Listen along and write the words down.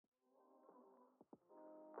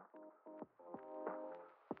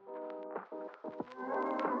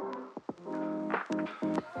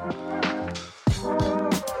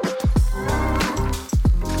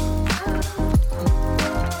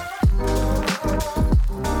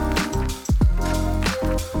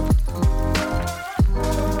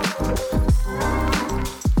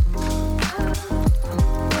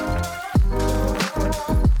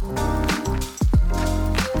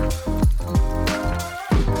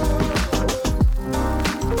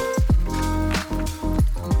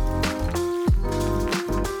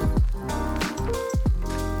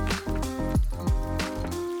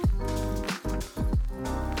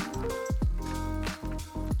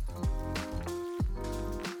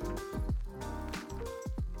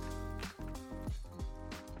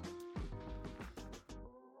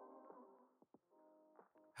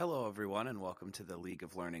Hello, everyone, and welcome to the League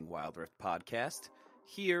of Learning Wild Rift podcast.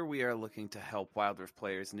 Here we are looking to help Wild Rift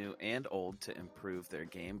players new and old to improve their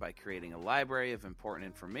game by creating a library of important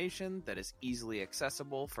information that is easily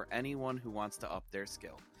accessible for anyone who wants to up their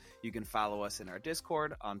skill. You can follow us in our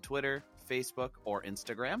Discord, on Twitter, Facebook, or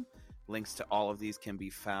Instagram. Links to all of these can be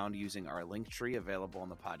found using our link tree available in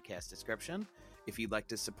the podcast description. If you'd like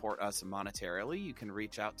to support us monetarily, you can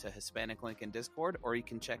reach out to Hispanic Link in Discord, or you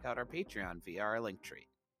can check out our Patreon via our link tree.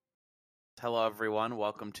 Hello, everyone.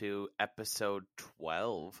 Welcome to episode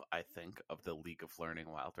 12, I think, of the League of Learning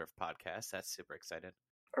Wild Rift podcast. That's super exciting.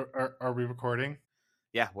 Are we recording?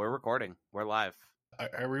 Yeah, we're recording. We're live.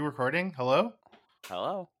 Are we recording? Hello?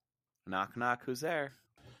 Hello. Knock, knock. Who's there?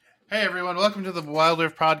 Hey, everyone. Welcome to the Wild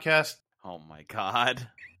Rift podcast. Oh, my God.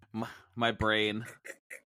 My brain.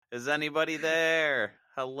 Is anybody there?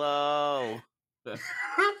 Hello.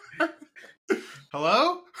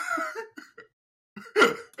 Hello?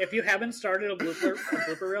 If you haven't started a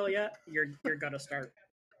blooper reel yet, you're gonna start.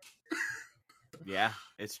 Yeah,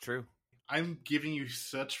 it's true. I'm giving you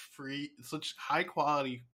such high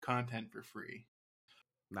quality content for free.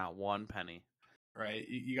 Not one penny. Right?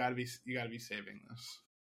 You gotta be saving this.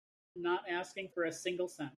 Not asking for a single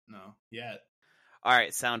cent. No, yet. All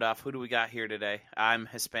right, sound off. Who do we got here today? I'm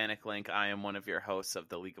Hispanic Link. I am one of your hosts of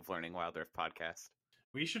the League of Learning Wild Rift podcast.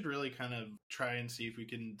 We should really kind of try and see if we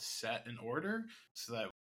can set an order so that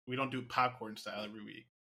we don't do popcorn style every week.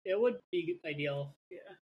 It would be ideal, yeah.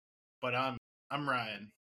 But I'm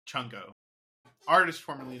Ryan Chunko, artist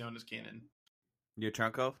formerly known as Kanan. You're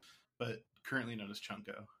Trunko? But currently known as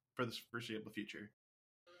Chunko for the foreseeable future.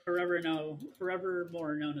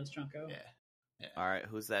 Forevermore known as Chunko. Yeah. All right,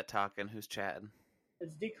 who's that talking? Who's chatting?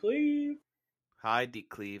 It's DeCleve. Hi,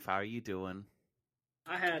 DeCleve. How are you doing?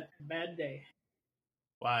 I had a bad day.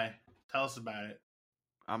 Why? Tell us about it.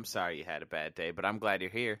 I'm sorry you had a bad day, but I'm glad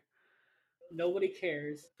you're here. Nobody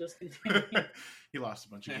cares. Just continue. He lost a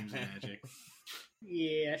bunch of games in Magic.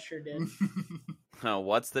 Yeah, I sure did. Oh,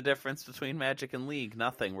 what's the difference between Magic and League?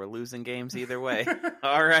 Nothing. We're losing games either way.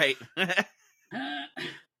 All right.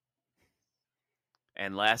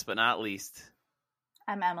 And last but not least,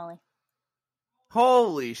 I'm Emily.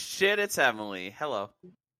 holy shit, it's Emily. Hello.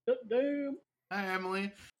 Damn. Hi,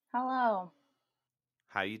 Emily. Hello.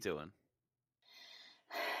 How you doing?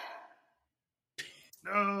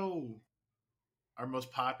 No. Our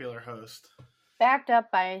most popular host. Backed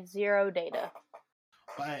up by zero data.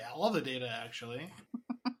 By all the data, actually.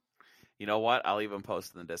 You know what? I'll even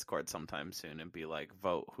post in the Discord sometime soon and be like,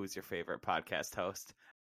 vote who's your favorite podcast host.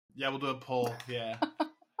 Yeah, we'll do a poll. Yeah.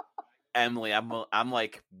 Emily, I'm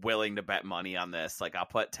like willing to bet money on this. Like, I'll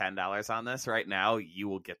put $10 on this right now. You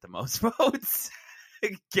will get the most votes.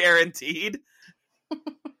 Guaranteed.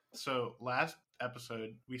 So last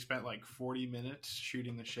episode, we spent like 40 minutes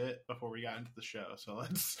shooting the shit before we got into the show. So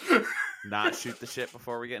let's Not shoot the shit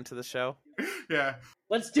before we get into the show. Yeah.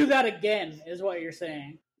 Let's do that again, is what you're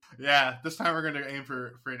saying. Yeah. This time we're going to aim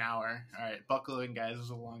for an hour. All right. Buckle in, guys. This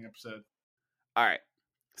is a long episode. All right.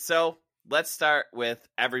 So let's start with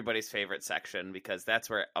everybody's favorite section, because that's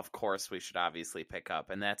where, of course, we should obviously pick up.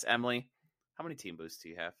 And that's Emily. How many team boosts do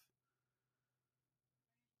you have?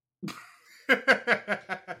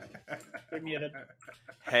 You're muted.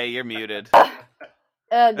 Hey, you're muted.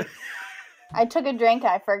 I took a drink.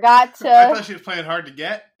 I forgot to. I thought she was playing hard to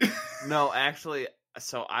get. No, actually,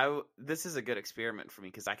 so this is a good experiment for me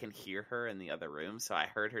because I can hear her in the other room. So I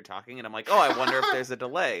heard her talking and I'm like, oh, I wonder if there's a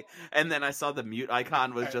delay. And then I saw the mute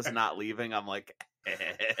icon was just not leaving. I'm like,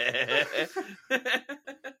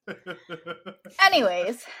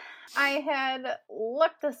 Anyways, I had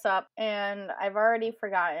looked this up and I've already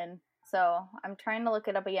forgotten. So I'm trying to look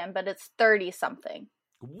it up again, but it's 30 something.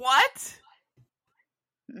 What?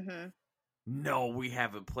 Mm-hmm. No, we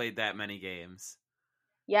haven't played that many games.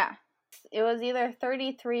 Yeah. It was either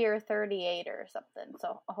 33 or 38 or something.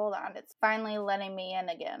 So hold on. It's finally letting me in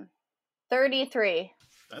again. 33.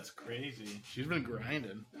 That's crazy. She's been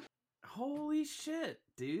grinding. Holy shit,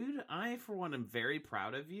 dude. I, for one, am very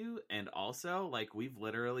proud of you. And also, like, we've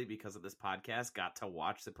literally, because of this podcast, got to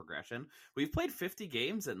watch the progression. We've played 50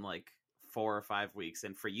 games in, like, 4 or 5 weeks.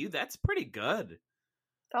 And for you, that's pretty good.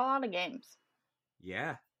 It's a lot of games.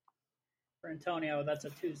 Yeah. For Antonio, that's a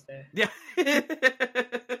Tuesday. Yeah.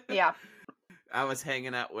 Yeah. I was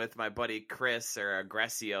hanging out with my buddy Chris or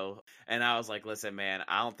Aggressio, and I was like, listen, man,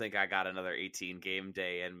 I don't think I got another 18 game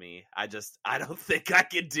day in me. I don't think I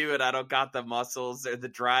can do it. I don't got the muscles or the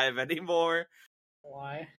drive anymore.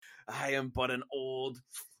 Why? I am but an old,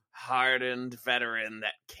 hardened veteran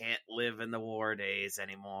that can't live in the war days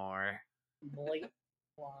anymore. Blatant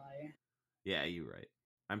lie. Yeah, you're right.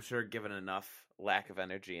 I'm sure given enough lack of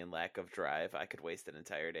energy and lack of drive, I could waste an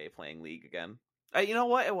entire day playing League again. You know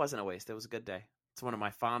what? It wasn't a waste. It was a good day. It's one of my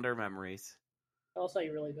fonder memories. Tell us how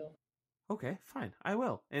you really feel. Okay, fine. I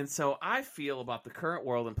will. And so I feel about the current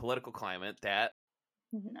world and political climate that...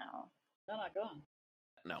 No. They're not gone.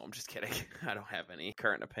 No, I'm just kidding. I don't have any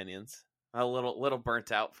current opinions. A little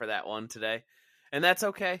burnt out for that one today. And that's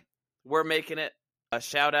okay. We're making it.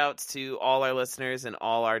 Shout outs to all our listeners and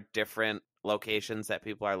all our different locations that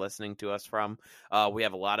people are listening to us from. We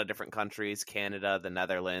have a lot of different countries. Canada, the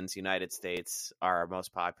Netherlands, United States are our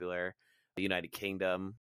most popular. The United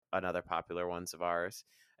Kingdom, another popular ones of ours.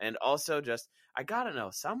 And also just, I gotta know,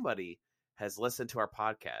 somebody has listened to our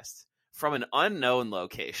podcast from an unknown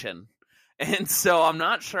location. And so I'm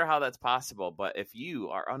not sure how that's possible, but if you,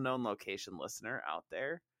 our unknown location listener out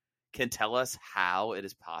there, can tell us how it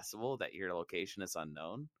is possible that your location is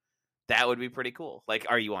unknown, that would be pretty cool. Like,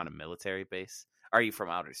 are you on a military base? Are you from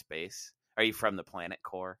outer space? Are you from the planet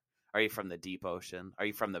core? Are you from the deep ocean? Are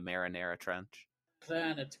you from the Marinara Trench?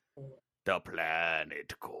 Planet core. The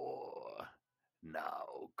planet core.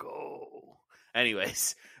 Now go.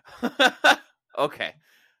 Anyways. Okay.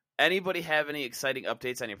 Anybody have any exciting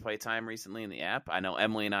updates on your playtime recently in the app? I know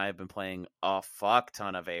Emily and I have been playing a fuck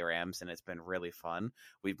ton of ARAMs, and it's been really fun.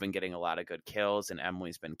 We've been getting a lot of good kills, and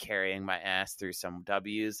Emily's been carrying my ass through some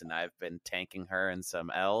W's, and I've been tanking her in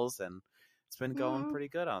some L's, and it's been going pretty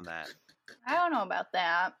good on that. I don't know about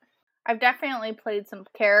that. I've definitely played some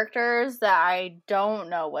characters that I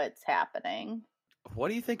don't know what's happening. What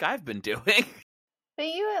do you think I've been doing? But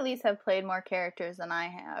you at least have played more characters than I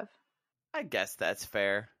have. I guess that's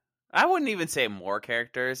fair. I wouldn't even say more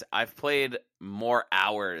characters. I've played more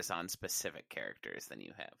hours on specific characters than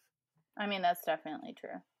you have. I mean, that's definitely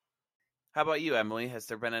true. How about you, Emily? Has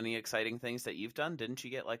there been any exciting things that you've done? Didn't you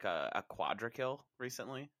get like a quadra kill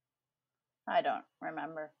recently? I don't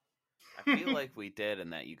remember. I feel like we did,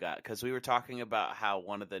 and that you got, because we were talking about how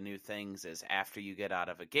one of the new things is after you get out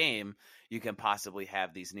of a game, you can possibly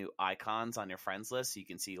have these new icons on your friends list. So you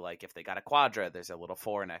can see, like, if they got a quadra, there's a little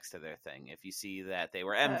 4 next to their thing. If you see that they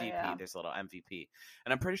were MVP, there's a little MVP.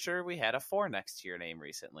 And I'm pretty sure we had a 4 next to your name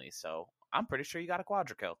recently, so I'm pretty sure you got a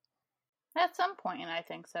quadra kill. At some point, I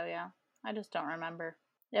think so, yeah. I just don't remember.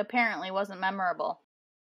 It apparently wasn't memorable.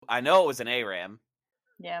 I know it was an ARAM.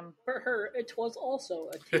 Yeah. For her, it was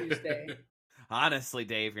also a Tuesday. Honestly,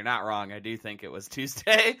 Dave, you're not wrong. I do think it was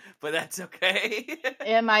Tuesday, but that's okay.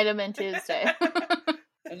 It might have been Tuesday.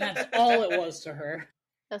 And that's all it was to her.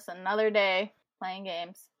 Just another day playing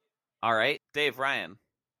games. All right, Dave, Ryan,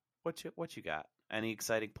 what you got? Any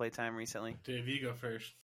exciting playtime recently? Dave, you go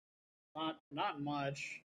first. Not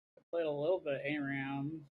much. I played a little bit of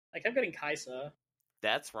ARAM. I kept getting Kaisa.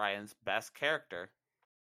 That's Ryan's best character.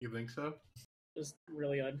 You think so? Just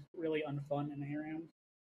really unfun in ARAM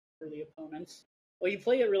for the opponents. Well, you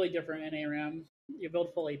play it really different in ARAM. You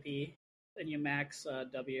build full AP, and you max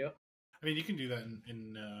W. I mean, you can do that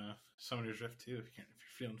in Summoner's Rift too if you're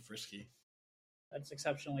feeling frisky. That's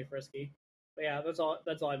exceptionally frisky. But yeah, that's all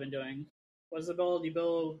I've been doing. What's the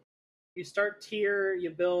build? You start tier,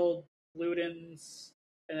 you build Ludens,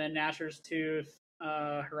 and then Nashor's Tooth,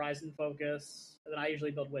 Horizon Focus, and then I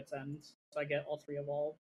usually build Wit's End, so I get all 3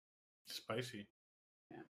 evolved. Spicy.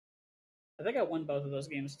 Yeah. I think I won both of those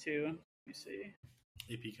games too. Let me see.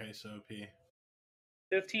 AP Kaiso OP.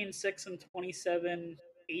 15, 6, and 27,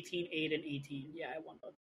 18, 8, and 18. Yeah, I won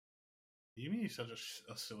both. You mean he's such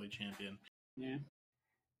a silly champion? Yeah.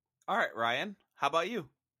 All right, Ryan, how about you?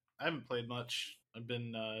 I haven't played much. I've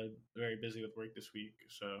been very busy with work this week,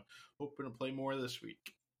 so hoping to play more this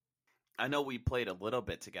week. I know we played a little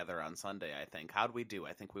bit together on Sunday, I think. How'd we do?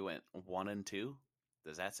 I think we went 1 and 2.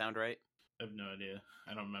 Does that sound right? I have no idea.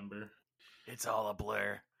 I don't remember. It's all a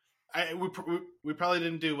blur. We probably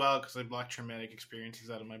didn't do well because I blocked traumatic experiences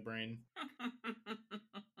out of my brain.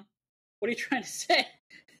 What are you trying to say?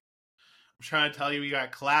 trying to tell you we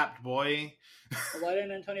got clapped, boy. Well, why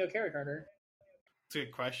didn't Antonio carry Carter? That's a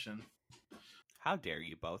good question. How dare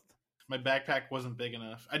you both? My backpack wasn't big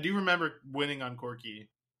enough. I do remember winning on Corky.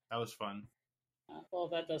 That was fun. Well,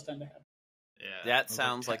 that does tend to happen. Yeah. That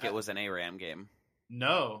sounds like it was an ARAM game.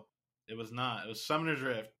 No, it was not. It was Summoner's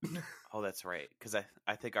Rift. Oh, that's right. Because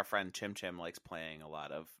I think our friend Chim Chim likes playing a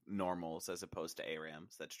lot of normals as opposed to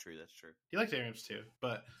ARAMs. That's true. He likes ARAMs too,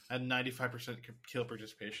 but I had 95% kill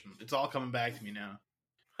participation. It's all coming back to me now.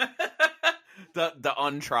 the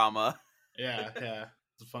untrauma. Yeah.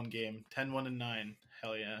 It's a fun game. 10-1-9.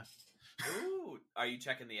 Hell yeah. Ooh, are you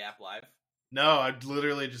checking the app live? No, I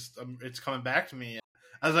literally just, it's coming back to me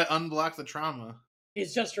as I unblock the trauma.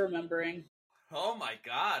 He's just remembering. Oh my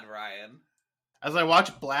god, Ryan. As I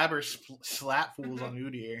watch Blabber slap fools on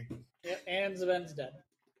Udyr. Yeah, and Sven's dead.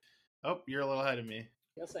 Oh, you're a little ahead of me.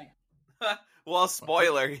 Just saying. Well,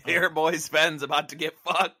 spoiler, your boy Sven's about to get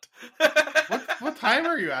fucked. What time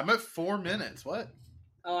are you at? I'm at 4 minutes. What?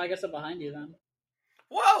 Oh, I guess I'm behind you then.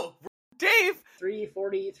 Whoa! Dave!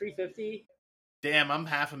 340, 350. Damn, I'm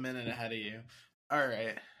half a minute ahead of you.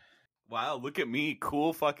 Alright. Wow, look at me,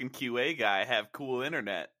 cool fucking QA guy, have cool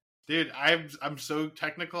internet. Dude, I'm so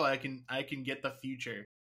technical. I can get the future.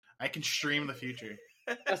 I can stream the future.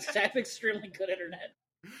 I have extremely good internet.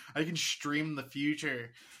 I can stream the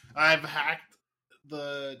future. I've hacked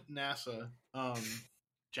the NASA.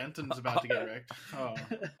 Jensen's about to get wrecked. Oh.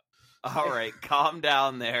 All right, calm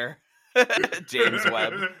down there, James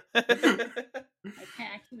Webb. I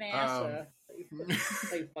hacked NASA.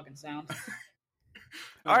 How you fucking sound.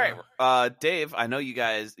 All right, Dave, I know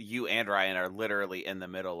you and Ryan are literally in the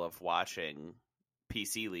middle of watching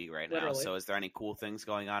PC League right now. Literally. So is there any cool things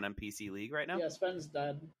going on in PC League right now? Yeah, Sven's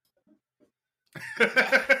dead.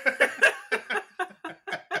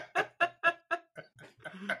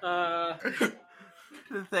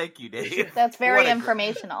 Thank you, Dave. That's very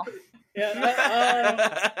informational.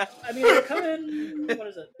 Yeah, I mean, they're coming. What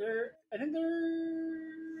is it? I think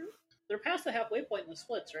they're past the halfway point in the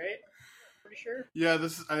splits, right? Pretty sure. Yeah,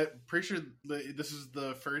 I'm pretty sure this is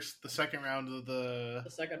the second round of the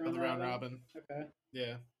second round robin. Okay.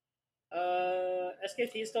 Yeah.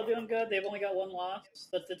 SKT is still doing good. They've only got one loss.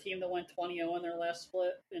 That's the team that went 20-0 in their last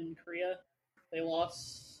split in Korea. They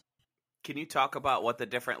lost. Can you talk about what the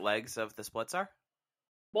different legs of the splits are?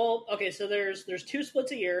 Well, okay, so there's 2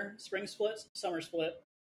 splits a year: spring split, summer split.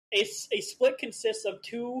 A split consists of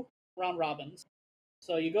 2 round robins.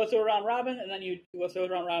 So you go through a round robin, and then you go through a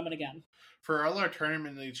round robin again. For all our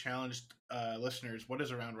tournament league challenged listeners, what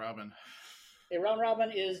is a round robin? A round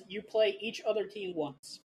robin is you play each other team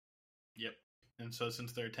once. Yep. And so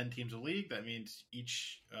since there are 10 teams of league, that means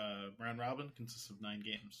each round robin consists of 9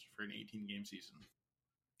 games for an 18-game season.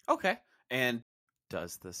 Okay. And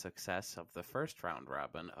does the success of the first round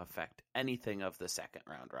robin affect anything of the second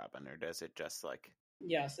round robin, or does it just like...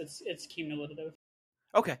 Yes, it's cumulative.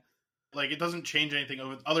 Okay. Like, it doesn't change anything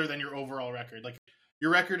other than your overall record. Like,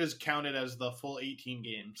 your record is counted as the full 18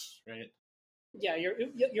 games, right? Yeah,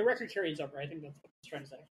 your record carries over. I think that's what I was trying to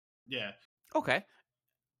say. Yeah. Okay.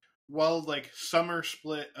 Well, like, summer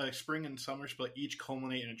split, spring and summer split each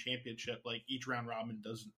culminate in a championship. Like, each round robin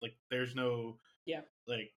doesn't, like, there's no,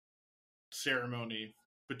 like, ceremony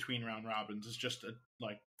between round robins. It's just,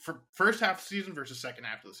 for first half of the season versus second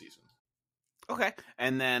half of the season. Okay.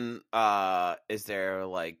 And then, is there,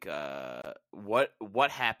 like,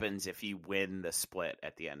 what happens if you win the split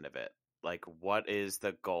at the end of it? Like, what is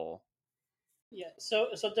the goal? Yeah, so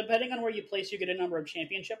depending on where you place, you get a number of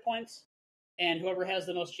championship points. And whoever has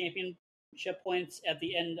the most championship points at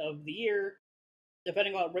the end of the year,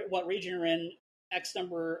 depending on what region you're in, X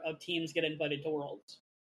number of teams get invited to Worlds.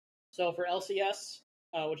 So for LCS,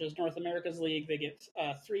 which is North America's league, they get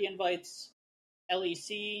 3 invites.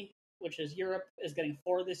 LEC, which is Europe, is getting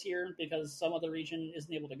 4 this year because some other region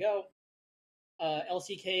isn't able to go.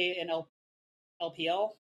 LCK and LPL,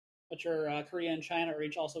 which are Korea and China, are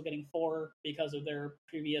each also getting 4 because of their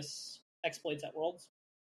previous exploits at Worlds.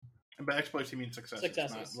 And by exploits, you mean successes,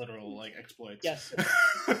 Successes. not literal, like, exploits. Yes.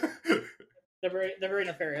 They're very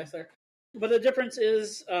nefarious there. But the difference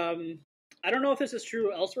is, I don't know if this is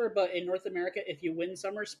true elsewhere, but in North America, if you win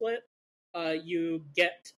Summer Split, you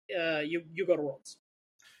get you go to Worlds.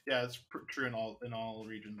 Yeah, it's true in all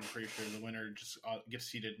regions. I'm pretty sure the winner just gets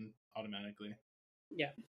seeded automatically.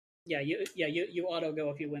 Yeah, you auto go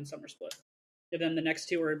if you win Summer Split, and then the next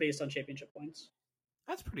 2 are based on championship points.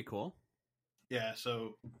 That's pretty cool. Yeah,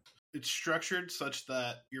 so it's structured such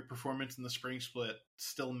that your performance in the spring split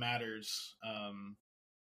still matters,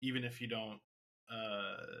 even if you don't.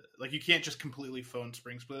 Like, you can't just completely phone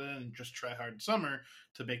spring split in and just try hard in summer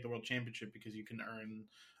to make the world championship, because you can earn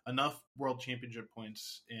enough World Championship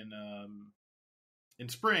points in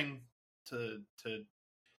spring to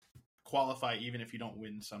qualify, even if you don't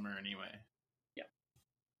win summer anyway. Yeah,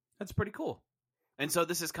 that's pretty cool. And so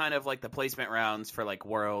this is kind of like the placement rounds for like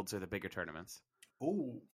Worlds or the bigger tournaments.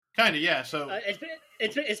 Oh, kind of, yeah. So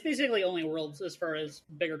it's basically only Worlds as far as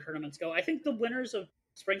bigger tournaments go. I think the winners of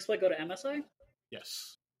Spring Split go to MSI.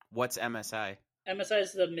 Yes. What's MSI? MSI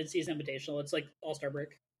is the mid-season invitational. It's like All-Star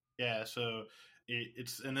break. Yeah, so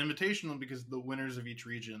it's an invitational because the winners of each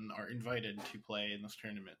region are invited to play in this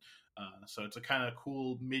tournament. So it's a kind of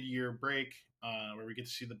cool mid-year break where we get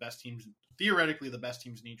to see the best teams, theoretically the best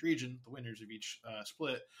teams in each region, the winners of each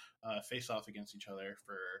split, face off against each other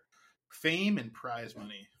for fame and prize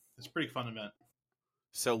money. It's a pretty fun event.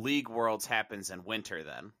 So League Worlds happens in winter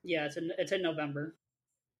then? Yeah, it's in November.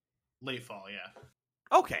 Late fall, yeah.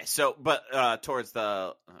 Okay, so but towards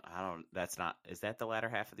the is that the latter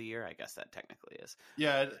half of the year? I guess that technically is.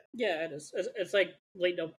 Yeah, it is. It's like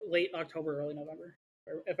late October, early November,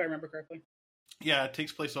 if I remember correctly. Yeah, it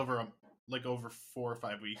takes place over 4 or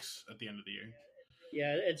 5 weeks at the end of the year.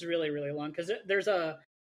 Yeah, it's really really long because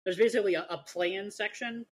there's basically a play-in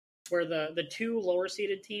section where the 2 lower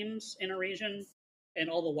seeded teams in a region and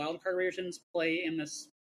all the wildcard regions play in this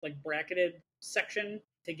like bracketed section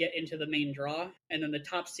to get into the main draw, and then the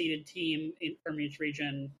top seeded team from each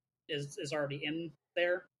region is already in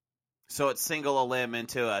there. So it's single elim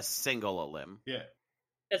into a single elim. Yeah,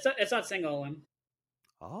 it's not single elim.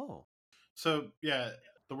 Oh, so yeah,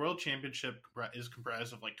 the World Championship is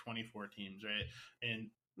comprised of like 24 teams, right?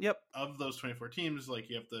 And yep, of those 24 teams, like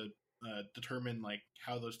you have to determine like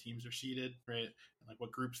how those teams are seeded, right? And like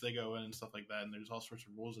what groups they go in and stuff like that. And there's all sorts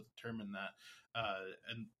of rules that determine that.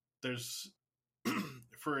 And there's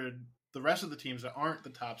for the rest of the teams that aren't the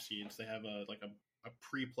top seeds, they have a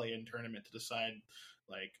pre-play-in tournament to decide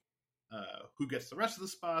like who gets the rest of the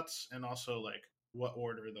spots and also like what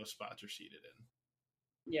order those spots are seeded in.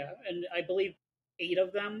 Yeah, and I believe 8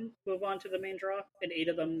 of them move on to the main draw, and 8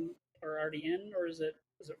 of them are already in, or is it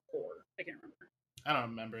 4? I can't remember. I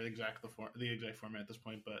don't remember the exact format at this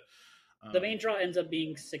point, but the main draw ends up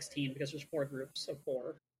being 16 because there's 4 groups of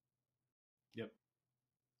 4. Yep.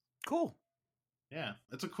 Cool. Yeah,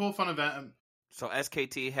 it's a cool, fun event. So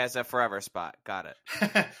SKT has a forever spot. Got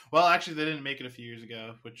it. Well, actually, they didn't make it a few years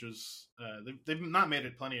ago, which was they've not made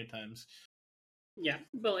it plenty of times. Yeah,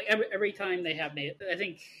 but like every time they have made it, I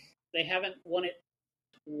think they haven't won it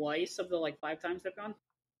twice of the like 5 times they've gone.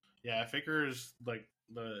 Yeah, Faker's like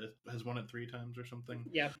has won it 3 times or something.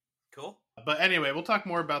 Yeah, cool. But anyway, we'll talk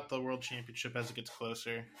more about the World Championship as it gets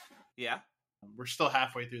closer. Yeah, we're still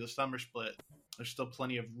halfway through the summer split. There's still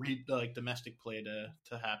plenty of domestic play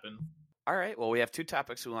to happen. All right. Well, we have 2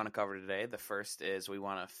 topics we want to cover today. The first is we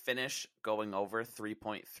want to finish going over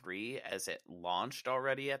 3.3 as it launched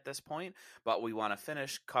already at this point, but we want to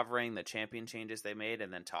finish covering the champion changes they made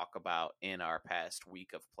and then talk about in our past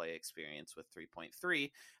week of play experience with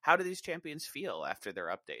 3.3, how do these champions feel after their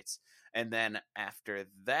updates? And then after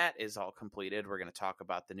that is all completed, we're going to talk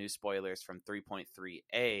about the new spoilers from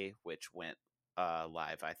 3.3a, which went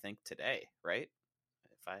live, I think, today, right?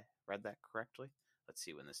 If I read that correctly. Let's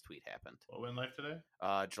see when this tweet happened. What went live today?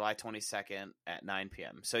 July 22nd at 9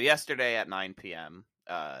 p.m. So yesterday at 9 p.m.,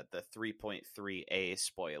 the 3.3a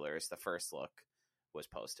spoilers, the first look, was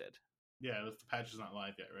posted. Yeah, the patch is not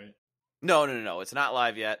live yet, right? No. It's not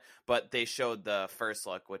live yet, but they showed the first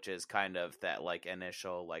look, which is kind of that like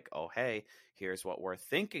initial like, oh, hey, here's what we're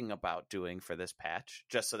thinking about doing for this patch,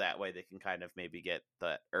 just so that way they can kind of maybe get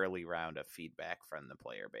the early round of feedback from the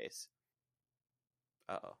player base.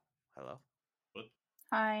 Uh-oh. Hello? What?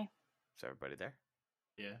 Hi. Is everybody there?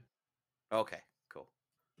 Yeah. Okay, cool.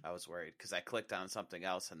 I was worried because I clicked on something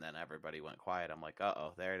else and then everybody went quiet. I'm like,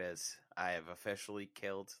 uh-oh, there it is. I have officially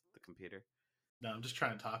killed the computer. No, I'm just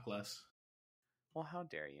trying to talk less. Well, how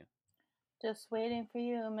dare you? Just waiting for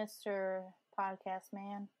you, Mr. Podcast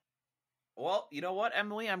Man. Well, you know what,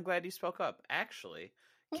 Emily? I'm glad you spoke up. Actually,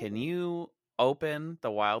 can you open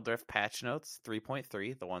the Wild Rift patch notes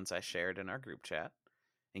 3.3, the ones I shared in our group chat?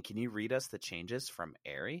 And can you read us the changes from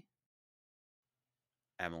Aerie?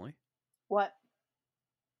 Emily? What?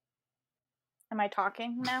 Am I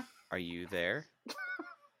talking now? Are you there?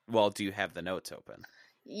 Well, do you have the notes open?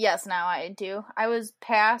 Yes, now I do. I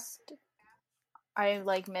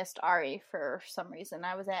missed Ari for some reason.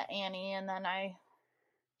 I was at Annie and then I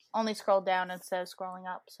only scrolled down instead of scrolling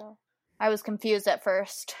up, so I was confused at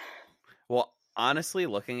first. Well, honestly,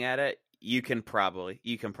 looking at it, you can probably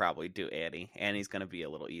do Annie. Annie's going to be a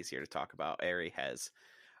little easier to talk about. Aerie has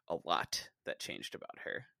a lot that changed about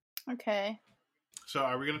her. Okay. So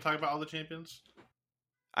are we going to talk about all the champions?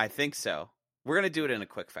 I think so. We're going to do it in a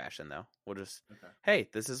quick fashion, though. We'll just, hey,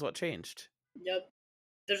 this is what changed. Yep.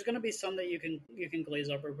 There's going to be some that you can glaze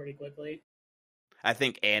over pretty quickly. I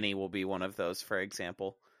think Annie will be one of those, for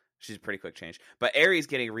example. She's a pretty quick change. But Aerie's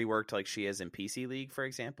getting reworked like she is in PC League, for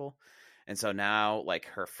example. And so now, like,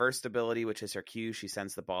 her first ability, which is her Q, she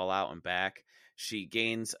sends the ball out and back. She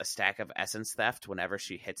gains a stack of Essence Theft whenever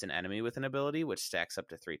she hits an enemy with an ability, which stacks up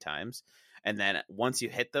to 3 times. And then once you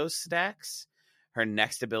hit those stacks, her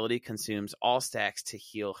next ability consumes all stacks to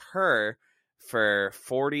heal her for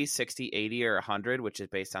 40, 60, 80, or 100, which is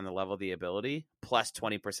based on the level of the ability, plus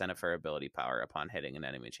 20% of her ability power upon hitting an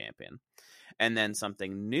enemy champion. And then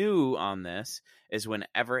something new on this is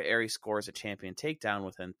whenever Aerie scores a champion takedown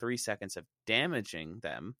within 3 seconds of damaging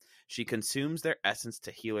them, she consumes their essence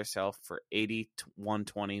to heal herself for 80,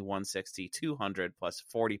 120, 160, 200, plus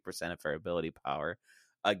 40% of her ability power.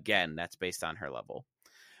 Again, that's based on her level.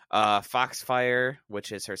 Foxfire,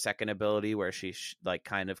 which is her second ability, where she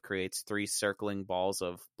kind of creates 3 circling balls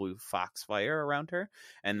of blue foxfire around her,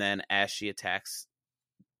 and then as she attacks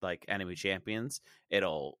like enemy champions,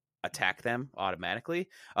 it'll attack them automatically.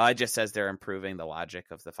 It just says they're improving the logic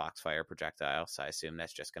of the foxfire projectile, so I assume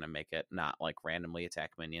that's just going to make it not like randomly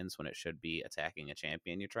attack minions when it should be attacking a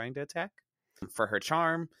champion you're trying to attack. For her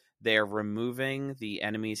charm, they're removing the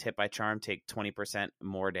enemies hit by charm take 20%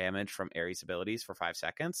 more damage from Aerie's abilities for 5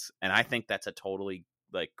 seconds. And I think that's a totally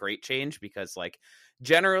like great change because, like,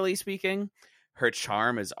 generally speaking, her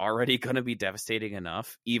charm is already going to be devastating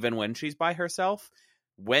enough, even when she's by herself.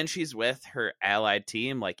 When she's with her allied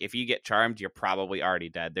team, like, if you get charmed, you're probably already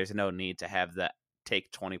dead. There's no need to have that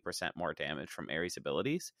take 20% more damage from Aerie's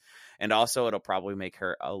abilities. And also, it'll probably make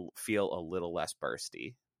her feel a little less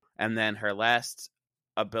bursty. And then her last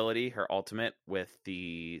ability, her ultimate with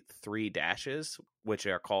the 3 dashes, which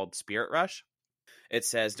are called Spirit Rush. It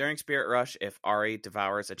says, during Spirit Rush, if Aerie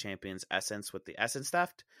devours a champion's essence with the Essence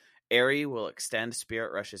Theft, Aerie will extend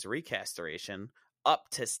Spirit Rush's recast duration up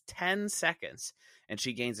to 10 seconds, and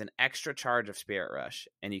she gains an extra charge of Spirit Rush,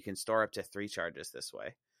 and you can store up to 3 charges this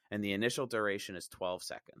way. And the initial duration is 12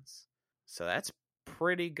 seconds. So that's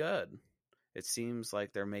pretty good. It seems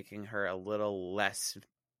like they're making her a little less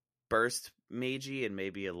burst magey and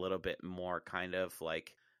maybe a little bit more kind of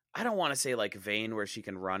like, I don't want to say like Vayne where she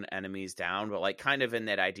can run enemies down, but like kind of in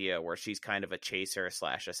that idea where she's kind of a chaser /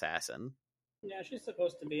 assassin. Yeah, she's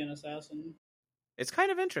supposed to be an assassin. It's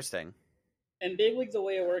kind of interesting. In Big League, the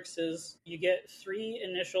way it works is you get 3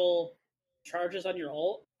 initial charges on your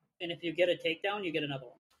ult, and if you get a takedown, you get another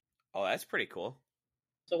one. Oh, that's pretty cool.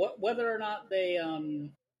 So whether or not they,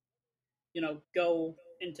 go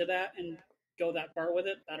into that and go that far with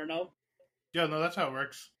it, I don't know. Yeah, no, that's how it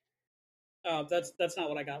works. That's not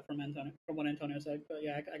what I got from what Antonio said. But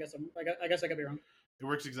yeah, I guess I could be wrong. It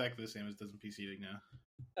works exactly the same as it does in PC League now.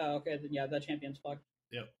 Oh, okay. Then yeah, that champion's fucked.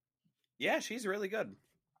 Yep. Yeah, she's really good.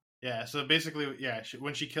 Yeah, so basically, yeah,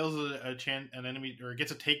 when she kills an enemy or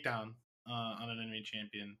gets a takedown on an enemy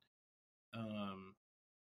champion,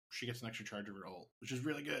 she gets an extra charge of her ult, which is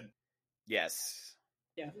really good. Yes.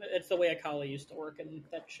 Yeah, it's the way Akali used to work, and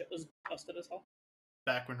that shit was busted as hell.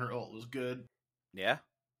 Back when her ult was good. Yeah.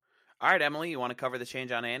 All right, Emily, you want to cover the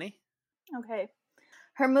change on Annie? Okay.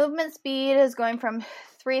 Her movement speed is going from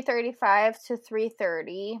 335 to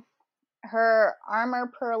 330. Her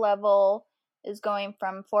armor per level is going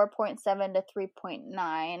from 4.7 to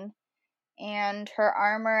 3.9. And her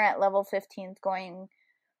armor at level 15 is going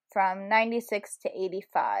from 96 to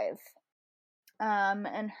 85.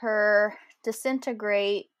 And her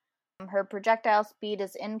disintegrate, her projectile speed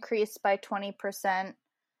is increased by 20%,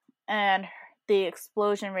 and the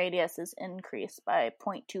explosion radius is increased by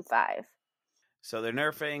 0.25. So they're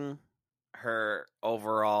nerfing her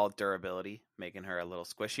overall durability, making her a little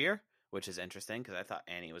squishier, which is interesting because I thought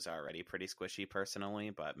Annie was already pretty squishy personally,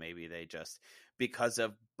 but maybe they just, because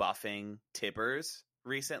of buffing Tibbers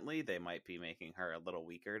recently, they might be making her a little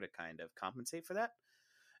weaker to kind of compensate for that.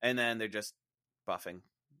 And then they're just buffing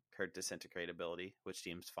her disintegrate ability, which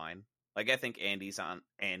seems fine. Like, I think Andy,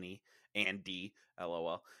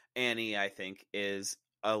 LOL. Annie, I think, is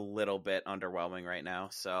a little bit underwhelming right now.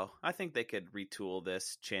 So I think they could retool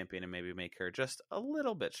this champion and maybe make her just a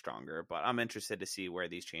little bit stronger. But I'm interested to see where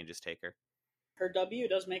these changes take her. Her W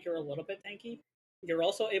does make her a little bit tanky. You're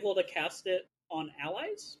also able to cast it on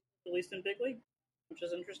allies, at least in Big League, which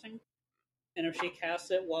is interesting. And if she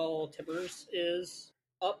casts it while Tibbers is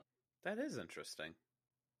up, that is interesting.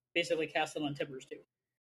 Basically cast it on Tibbers too.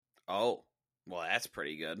 Oh, well, that's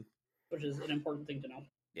pretty good. Which is an important thing to know.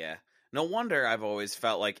 Yeah. No wonder I've always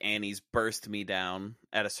felt like Annie's burst me down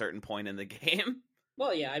at a certain point in the game.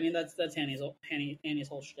 Well, yeah, I mean, that's Annie's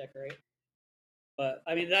whole shtick, right? But,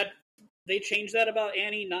 I mean, that They changed that about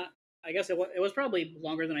Annie. I guess it was probably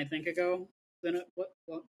longer than I think ago.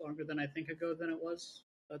 Longer than I think ago than it was.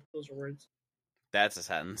 Those are words. That's a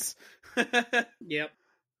sentence. Yep.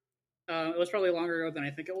 It was probably longer ago than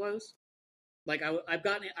I think it was. Like I've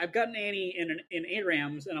gotten Annie in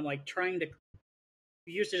ARAMs, and I'm like trying to.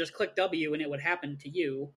 You used to just click W and it would happen to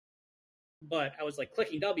you, but I was like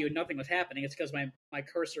clicking W and nothing was happening. It's because my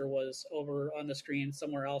cursor was over on the screen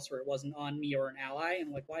somewhere else where it wasn't on me or an ally. And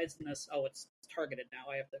I'm like, why isn't this? Oh, it's targeted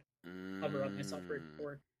now. I have to hover up myself for it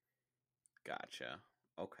forward. Gotcha.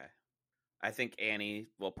 Okay. I think Annie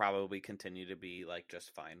will probably continue to be like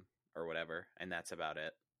just fine or whatever, and that's about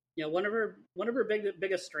it. Yeah, one of her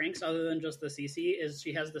biggest strengths, other than just the CC, is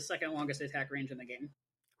she has the second longest attack range in the game.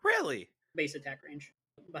 Really? Base attack range,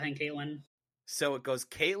 behind Caitlyn. So it goes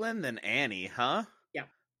Caitlyn, then Annie, huh? Yeah.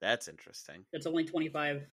 That's interesting. It's only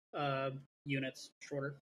 25 units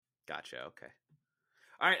shorter. Gotcha, okay.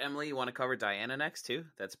 All right, Emily, you want to cover Diana next, too?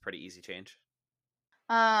 That's a pretty easy change.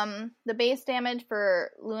 The base damage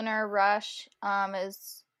for Lunar Rush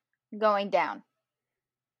is going down.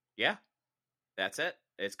 Yeah, that's it.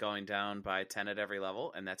 It's going down by 10 at every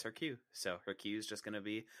level, and that's her Q. So her Q is just going to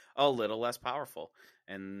be a little less powerful.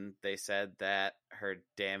 And they said that her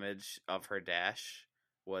damage of her dash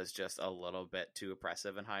was just a little bit too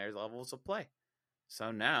oppressive in higher levels of play.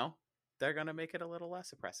 So now they're going to make it a little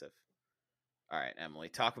less oppressive. All right, Emily,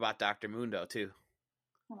 talk about Dr. Mundo, too.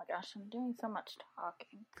 Oh my gosh, I'm doing so much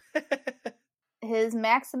talking. His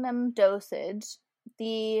maximum dosage,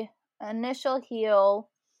 the initial heal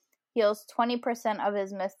heals 20% of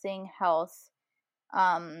his missing health.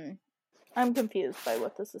 I'm confused by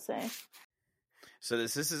what this is saying. So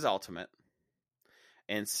this is his ultimate.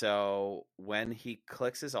 And so when he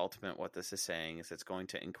clicks his ultimate, what this is saying is it's going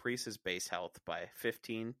to increase his base health by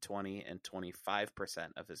 15, 20, and 25%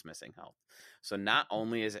 of his missing health. So not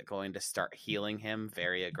only is it going to start healing him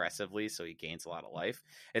very aggressively so he gains a lot of life,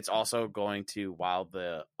 it's also going to, while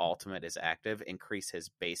the ultimate is active, increase his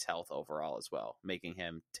base health overall as well, making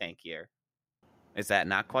him tankier. Is that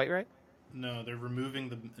not quite right? No, they're removing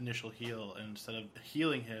the initial heal, and instead of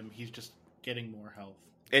healing him, he's just getting more health.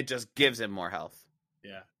 It just gives him more health.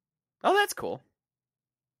 Yeah. Oh, that's cool.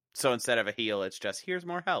 So instead of a heal, it's just, here's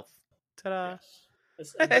more health. Ta-da. Yes.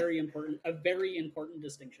 That's a very important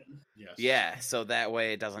distinction. Yes. Yeah, so that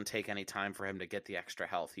way it doesn't take any time for him to get the extra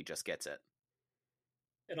health. He just gets it.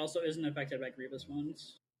 It also isn't affected by Grievous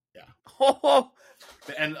wounds. Yeah. Oh!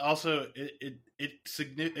 And also,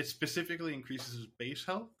 it specifically increases his base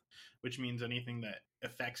health, which means anything that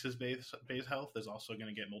affects his base health is also going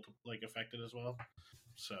to get affected as well.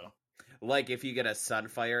 So, like if you get a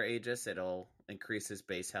Sunfire Aegis, it'll increase his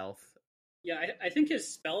base health. Yeah, I think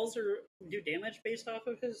his spells do damage based off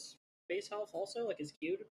of his base health also, like his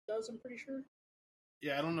Q does, I'm pretty sure.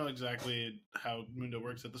 Yeah, I don't know exactly how Mundo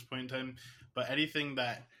works at this point in time, but anything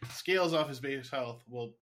that scales off his base health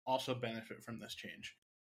will also benefit from this change.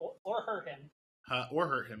 Or hurt him. Or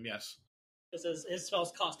hurt him, yes. Because his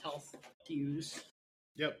spells cost health to use.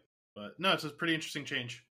 Yep. But no, it's a pretty interesting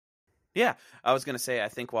change. Yeah, I was going to say, I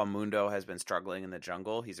think while Mundo has been struggling in the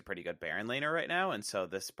jungle, he's a pretty good Baron laner right now, and so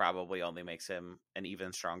this probably only makes him an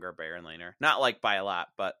even stronger Baron laner. Not like by a lot,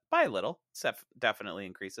 but by a little. Definitely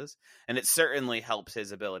increases. And it certainly helps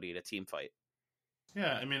his ability to team fight.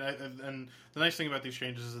 Yeah, I mean, and the nice thing about these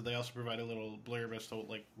changes is that they also provide a little blurb as to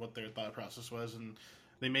what their thought process was, and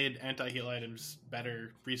they made anti-heal items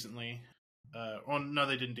better recently. No,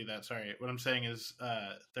 they didn't do that. Sorry. What I'm saying is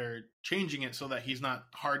they're changing it so that he's not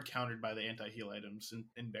hard countered by the anti-heal items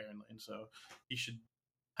in Baron Lane. So he should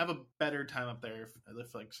have a better time up there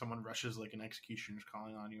if like someone rushes like an executioner's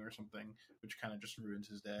calling on you or something, which kind of just ruins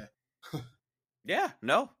his day. Yeah,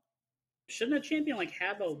 no. Shouldn't a champion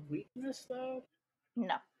have a weakness though?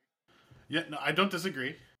 No. Yeah, no, I don't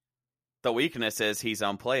disagree. The weakness is he's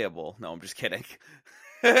unplayable. No, I'm just kidding.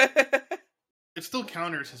 It still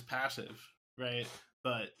counters his passive, right?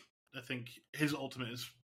 But I think his ultimate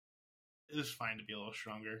is fine to be a little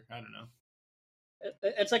stronger. I don't know.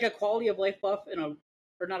 It's like a quality of life buff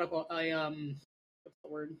or not what's the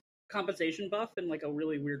word? Compensation buff in like a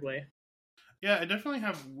really weird way. Yeah, I definitely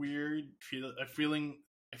have weird feeling.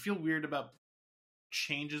 I feel weird about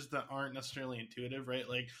changes that aren't necessarily intuitive, right?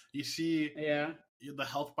 Like you see, the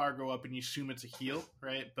health bar go up and you assume it's a heal,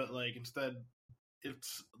 right? But like instead,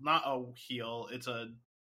 it's not a heal.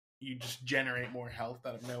 You just generate more health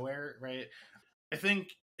out of nowhere, right? I think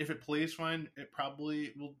if it plays fine, it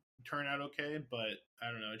probably will turn out okay. But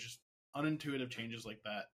I don't know, just unintuitive changes like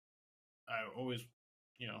that. I always,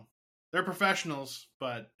 they're professionals,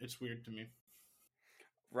 but it's weird to me.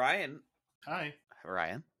 Ryan. Hi.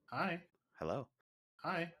 Ryan. Hi. Hello.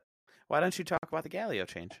 Hi. why don't you talk about the Galio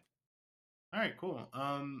change? All right, cool.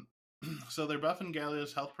 So they're buffing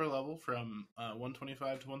Galio's health per level from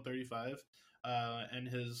 125 to 135, and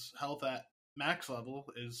his health at max level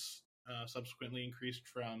is subsequently increased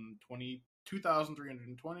from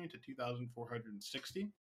 2,320 to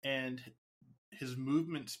 2,460, and his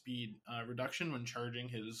movement speed reduction when charging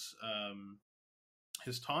his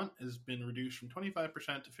taunt has been reduced from 25%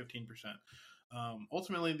 to 15%.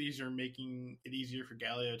 Ultimately, these are making it easier for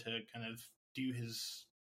Galio to kind of do his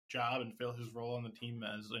job and fill his role on the team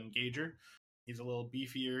as an engager. He's a little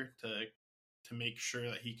beefier to make sure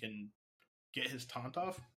that he can get his taunt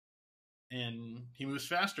off, and he moves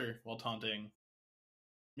faster while taunting,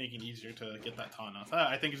 making it easier to get that taunt off.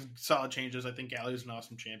 I think it's solid changes. I think Galio's an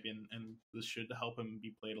awesome champion, and this should help him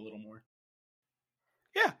be played a little more.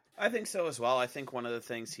 Yeah, I think so as well. I think one of the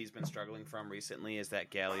things he's been struggling from recently is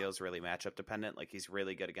that Galio's really matchup dependent. Like, he's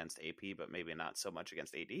really good against AP, but maybe not so much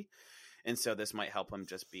against AD. And so this might help him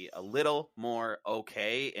just be a little more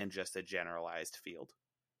okay in just a generalized field,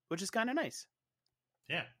 which is kind of nice.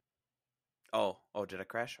 Yeah. Oh, did I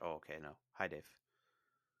crash? Oh, okay, no. Hi, Dave.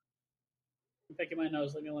 I'm picking my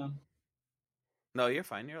nose. Leave me alone. No, you're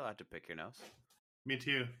fine. You're allowed to pick your nose. Me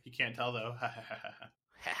too. You can't tell, though.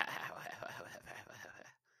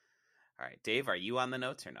 All right, Dave, are you on the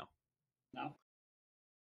notes or no? No.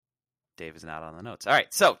 Dave is not on the notes. All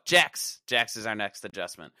right, so Jax. Jax is our next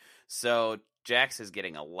adjustment. So Jax is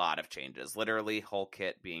getting a lot of changes, literally whole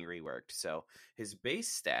kit being reworked. So his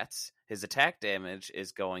base stats, his attack damage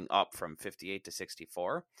is going up from 58 to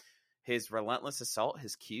 64. His Relentless Assault,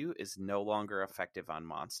 his Q, is no longer effective on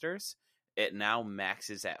monsters. It now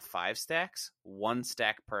maxes at 5 stacks, 1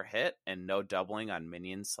 stack per hit, and no doubling on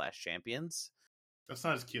minions/champions. That's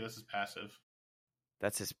not his Q, that's his passive.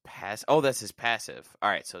 That's his passive. Oh, that's his passive. All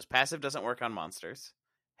right, so his passive doesn't work on monsters.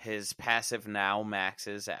 His passive now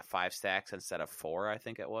maxes at 5 stacks instead of 4, I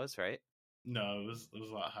think it was, right? No, it was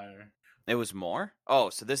a lot higher. It was more? Oh,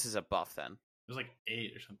 so this is a buff then. It was like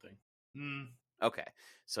 8 or something. Okay,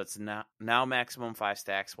 so it's now maximum 5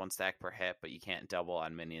 stacks, 1 stack per hit, but you can't double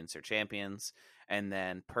on minions or champions. And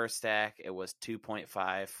then per stack, it was 2.5,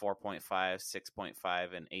 4.5,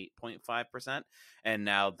 6.5, and 8.5%. And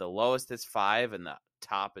now the lowest is 5, and the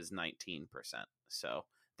top is 19%. So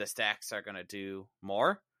the stacks are going to do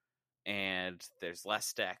more, and there's less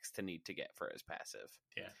stacks to need to get for his passive.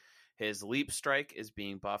 Yeah. His leap strike is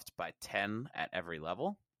being buffed by 10 at every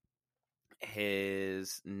level.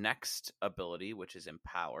 His next ability, which is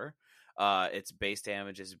Empower, its base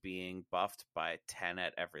damage is being buffed by 10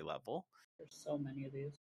 at every level. There's so many of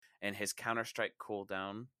these. And his Counter-Strike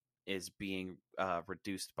cooldown is being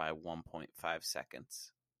reduced by 1.5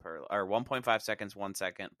 seconds. 1.5 seconds, 1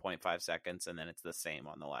 second, 0.5 seconds, and then it's the same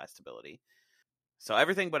on the last ability. So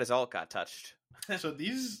everything but his ult got touched. I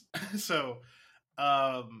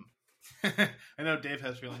know Dave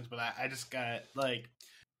has feelings, but I just got, like...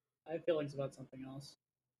 I have feelings about something else.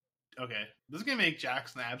 Okay, this is gonna make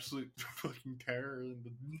Jax an absolute fucking terror in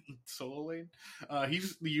the solo lane.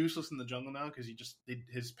 He's useless in the jungle now because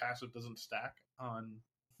his passive doesn't stack on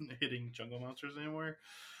hitting jungle monsters anymore.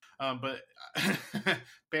 But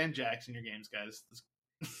ban Jax in your games, guys.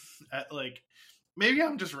 Like, maybe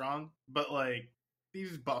I'm just wrong, but like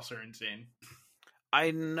these buffs are insane.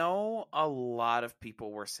 I know a lot of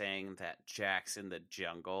people were saying that Jax in the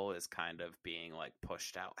jungle is kind of being like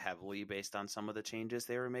pushed out heavily based on some of the changes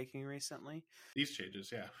they were making recently. These changes,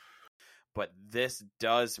 yeah. But this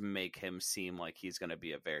does make him seem like he's going to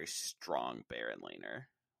be a very strong Baron laner.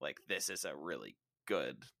 Like, this is a really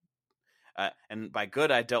good... and by good,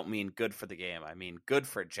 I don't mean good for the game. I mean good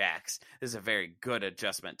for Jax. This is a very good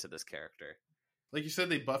adjustment to this character. Like you said,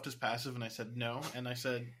 they buffed his passive, and I said no. And I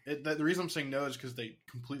said the reason I'm saying no is because they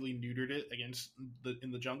completely neutered it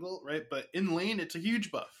in the jungle, right? But in lane, it's a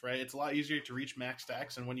huge buff, right? It's a lot easier to reach max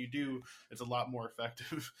stacks, and when you do, it's a lot more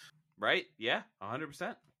effective. Right? Yeah,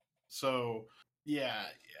 100%. So, yeah.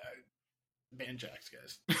 Ban Jax,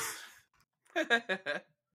 guys.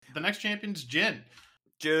 The next champion's Jhin.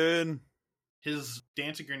 Jhin. His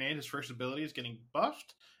Dancing Grenade, his first ability, is getting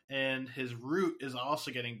buffed. And his root is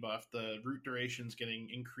also getting buffed. The root duration is getting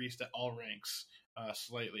increased at all ranks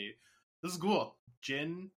slightly. This is cool.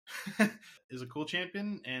 Jhin is a cool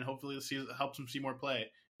champion, and hopefully this helps him see more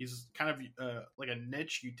play. He's kind of like a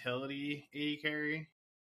niche utility AD carry.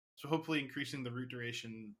 So hopefully increasing the root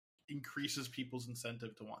duration increases people's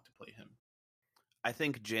incentive to want to play him. I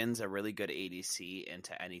think Jin's a really good ADC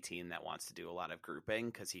into any team that wants to do a lot of grouping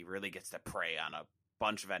because he really gets to prey on a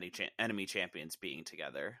bunch of enemy champions being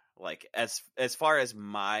together. Like as far as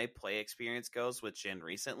my play experience goes with Jhin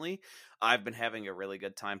recently, I've been having a really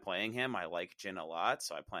good time playing him. I like Jhin a lot,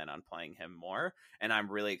 so I plan on playing him more, and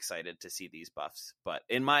I'm really excited to see these buffs. But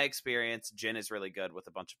in my experience, Jhin is really good with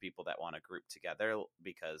a bunch of people that want to group together,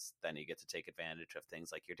 because then you get to take advantage of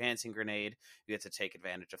things like your dancing grenade, you get to take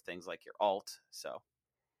advantage of things like your ult. So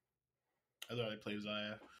I'd rather play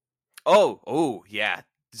Xayah. Oh, yeah.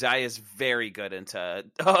 Xayah is very good into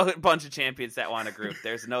a bunch of champions that want to group.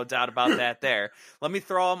 There's no doubt about that there. Let me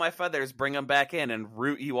throw all my feathers, bring them back in, and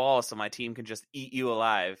root you all so my team can just eat you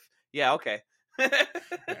alive. Yeah, okay.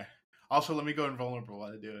 Yeah. Also, let me go invulnerable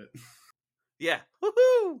while I do it. Yeah.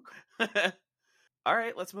 Woohoo! All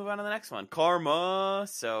right, let's move on to the next one. Karma.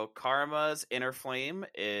 So Karma's Inner Flame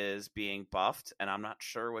is being buffed, and I'm not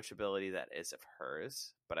sure which ability that is of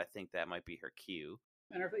hers, but I think that might be her Q.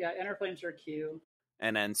 Inner Flame's her Q.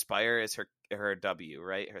 And then Spire is her W,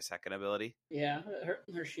 right? Her second ability? Yeah,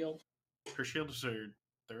 her shield. Her shield is her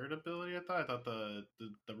third ability, I thought the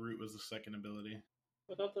root was the second ability.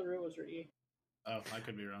 I thought the root was her E. Oh, I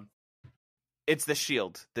could be wrong. It's the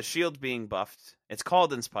shield. The shield being buffed. It's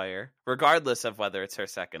called Inspire, regardless of whether it's her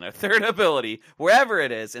second or third ability. Wherever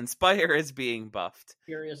it is, Inspire is being buffed.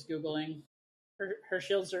 Furious Googling. Her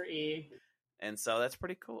shield's her E. And so that's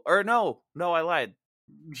pretty cool. Or no, I lied.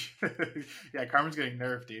 Yeah, Karma's getting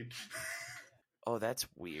nerfed, dude. Oh, that's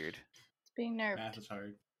weird. It's being nerfed. Math is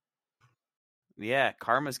hard. Yeah,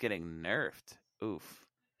 Karma's getting nerfed. Oof.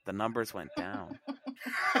 The numbers went down.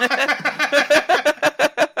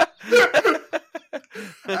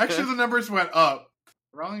 Actually, the numbers went up.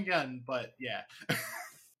 Wrong again, but yeah.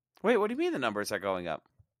 Wait, what do you mean the numbers are going up?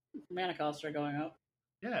 Mana costs are going up.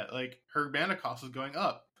 Yeah, like her mana cost is going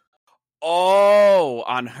up. Oh,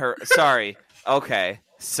 on her. Sorry. Okay.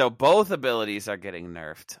 So both abilities are getting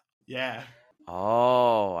nerfed. Yeah.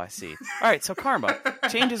 Oh, I see. All right, so Karma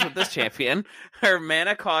changes with this champion. Her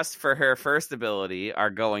mana cost for her first ability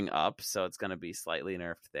are going up, so it's going to be slightly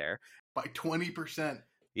nerfed there. By 20%.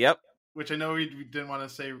 Yep. Which I know we didn't want to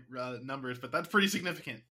say numbers, but that's pretty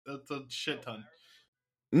significant. That's a shit ton.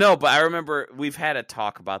 No, but I remember we've had a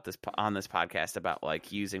talk about this on this podcast about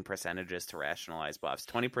like using percentages to rationalize buffs.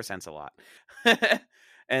 20%'s a lot.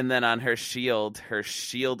 And then on her shield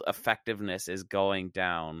effectiveness is going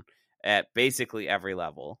down at basically every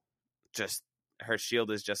level. Just her shield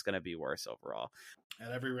is just going to be worse overall.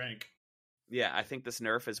 At every rank. Yeah, I think this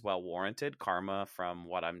nerf is well warranted. Karma, from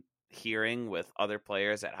what I'm hearing with other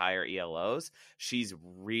players at higher ELOs, she's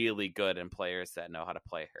really good in players that know how to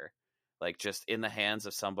play her. Like, just in the hands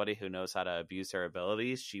of somebody who knows how to abuse her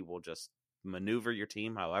abilities, she will just maneuver your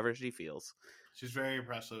team however she feels. She's very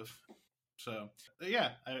impressive. So,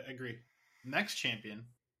 yeah, I agree. Next champion.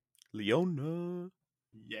 Leona.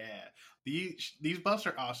 Yeah. These buffs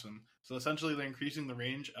are awesome. So, essentially, they're increasing the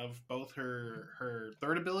range of both her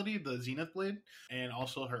third ability, the Zenith Blade, and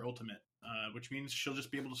also her ultimate, which means she'll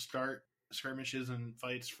just be able to start skirmishes and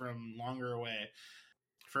fights from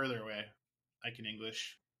further away. I can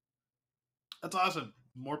English. That's awesome.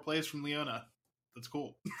 More plays from Leona. That's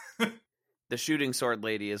cool. The shooting sword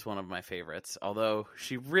lady is one of my favorites, although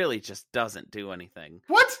she really just doesn't do anything.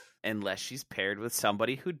 What? Unless she's paired with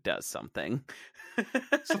somebody who does something.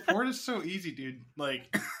 Support is so easy, dude.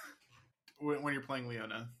 Like, when you're playing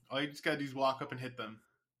Leona. All you just gotta do is walk up and hit them.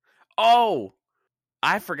 Oh!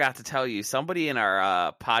 I forgot to tell you, somebody in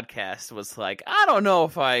our podcast was like, I don't know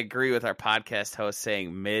if I agree with our podcast host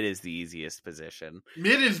saying mid is the easiest position.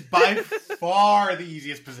 Mid is by far the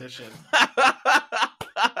easiest position.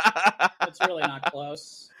 It's really not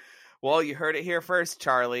close. Well, you heard it here first,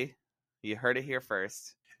 Charlie. You heard it here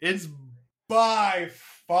first. It's by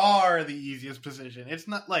far the easiest position. It's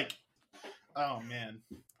not like, oh man,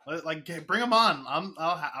 like bring them on.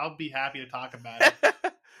 I'll be happy to talk about it.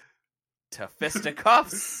 To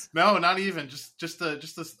fisticuffs? No, not even. Just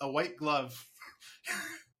a white glove.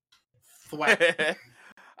 Thwack.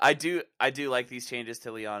 I do like these changes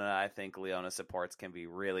to Leona. I think Leona supports can be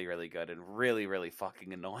really, really good and really, really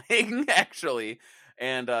fucking annoying, actually.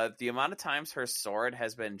 And the amount of times her sword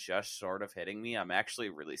has been just sort of hitting me, I'm actually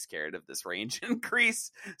really scared of this range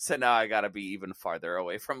increase. So now I gotta be even farther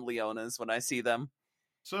away from Leonas when I see them.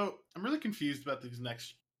 So I'm really confused about these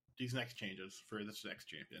next changes for this next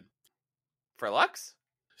champion. For Lux?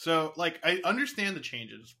 So, like, I understand the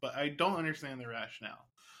changes, but I don't understand the rationale.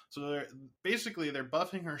 So they're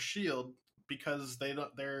buffing her shield because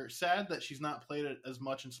they're sad that she's not played it as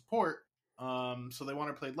much in support. So they want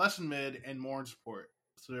her played less in mid and more in support.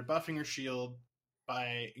 So they're buffing her shield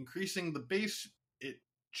by increasing the base it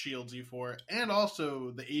shields you for, and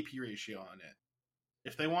also the AP ratio on it.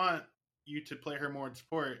 If they want you to play her more in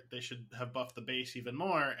support, they should have buffed the base even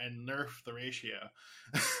more and nerf the ratio.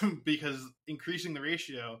 Because increasing the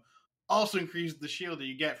ratio also increases the shield that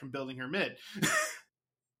you get from building her mid.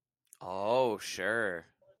 Oh, sure.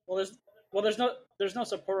 Well, there's no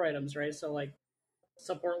support items, right? So like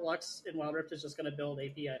support Lux in Wild Rift is just going to build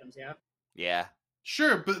AP items, yeah. Yeah.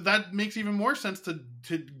 Sure, but that makes even more sense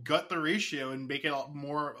to gut the ratio and make it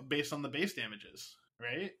more based on the base damages,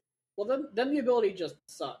 right? Well, then the ability just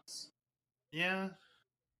sucks. Yeah.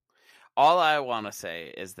 All I want to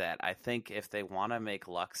say is that I think if they want to make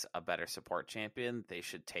Lux a better support champion, they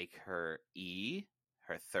should take her E,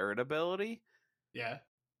 her third ability. Yeah.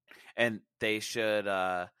 And they should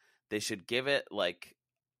give it like,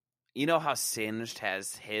 you know how Singed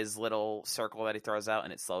has his little circle that he throws out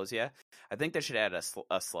and it slows you? I think they should add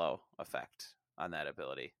a slow effect on that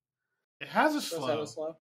ability. It has a Does slow. have a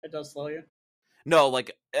slow? It does slow you? No,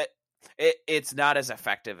 like it's not as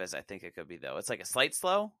effective as I think it could be though. It's like a slight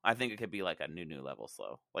slow. I think it could be like a new level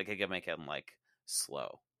slow. Like it could make him like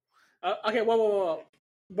slow. Okay, whoa.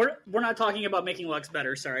 We're not talking about making Lux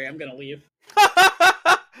better. Sorry, I'm gonna leave.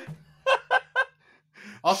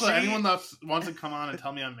 Also, anyone that wants to come on and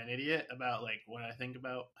tell me I'm an idiot about like what I think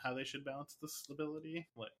about how they should balance this ability,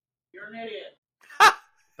 like You're an idiot.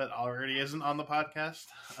 that already isn't on the podcast,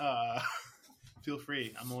 feel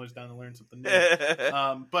free. I'm always down to learn something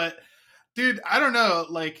new. But dude, I don't know.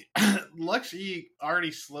 Like Lux E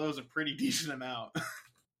already slows a pretty decent amount.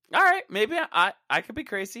 All right, maybe I could be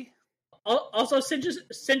crazy. Also,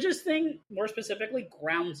 Singe's thing more specifically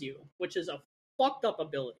grounds you, which is a fucked up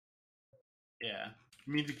ability. Yeah.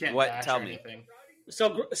 It means you can't What? dash Tell or me. anything.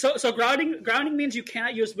 So grounding means you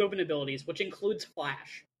cannot use movement abilities, which includes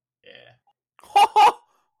flash. Yeah.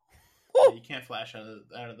 Yeah, you can't flash out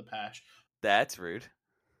of the patch. That's rude.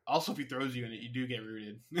 Also, if he throws you in it, you do get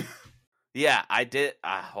rooted. Yeah, I did.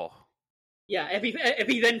 Yeah, if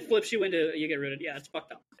he then flips you into, you get rooted. Yeah, it's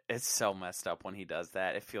fucked up. It's so messed up when he does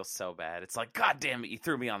that. It feels so bad. It's like, God damn it, you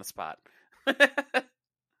threw me on the spot.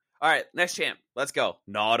 All right, next champ. Let's go.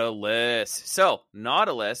 Nautilus. So,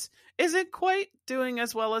 Nautilus isn't quite doing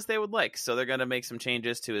as well as they would like. So they're going to make some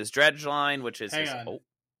changes to his dredge line, which is Hang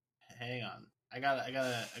on. I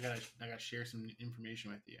gotta share some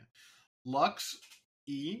information with you. Lux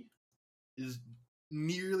E is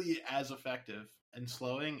nearly as effective in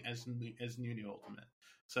slowing as Nunu Ultimate.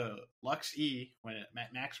 So Lux E, when it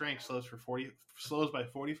max rank, slows by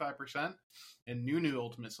 45%, and Nunu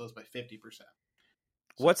Ultimate slows by 50%. So,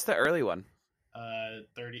 what's the early one?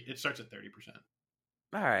 30. It starts at 30%.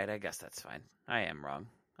 All right, I guess that's fine. I am wrong.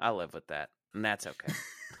 I'll live with that, and that's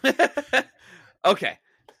okay. Okay.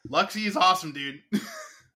 Lux E is awesome, dude.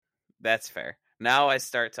 That's fair. Now I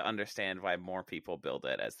start to understand why more people build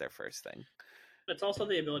it as their first thing. It's also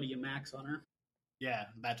the ability you max on her. Yeah,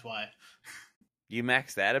 that's why. You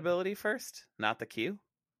max that ability first, not the Q?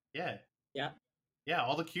 Yeah. Yeah. Yeah,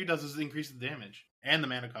 all the Q does is increase the damage and the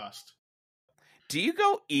mana cost. Do you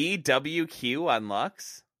go EWQ on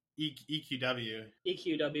Lux? EQW.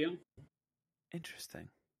 EQW. Interesting.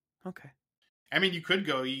 Okay. I mean, you could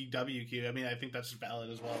go EWQ. I mean, I think that's valid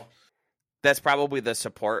as well. That's probably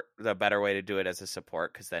the better way to do it as a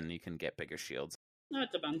support, because then you can get bigger shields. No,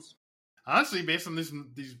 it depends. Honestly, based on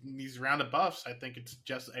these rounded buffs, I think it's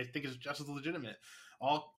just as legitimate.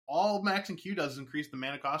 All max and Q does is increase the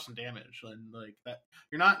mana cost and damage, and like that,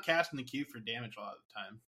 you're not casting the Q for damage a lot of the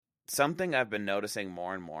time. Something I've been noticing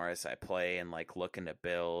more and more as I play and like look into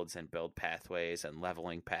builds and build pathways and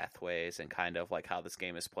leveling pathways and kind of like how this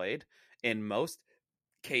game is played. In most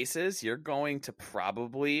cases, you're going to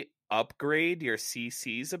probably upgrade your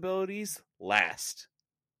CC's abilities last.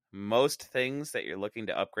 Most things that you're looking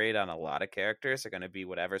to upgrade on a lot of characters are going to be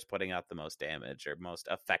whatever's putting out the most damage or most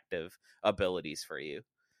effective abilities for you,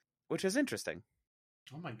 which is interesting.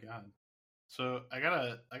 Oh my god! So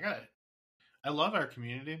I love our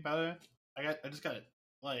community. By the way, I just got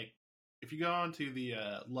like, if you go onto the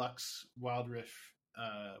Lux Wild Rift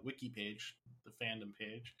wiki page, the fandom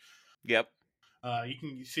page. Yep. You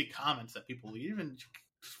can see comments that people leave, and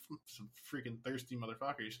some freaking thirsty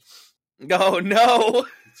motherfuckers. Oh, no!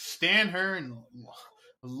 Stan her, and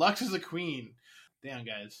Lux is a queen. Damn,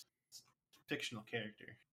 guys. It's a fictional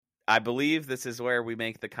character. I believe this is where we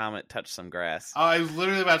make the comment, touch some grass. Oh, I was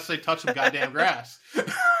literally about to say touch some goddamn grass.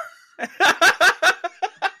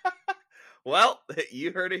 Well,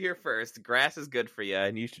 you heard it here first. Grass is good for you,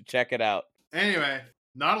 and you should check it out. Anyway,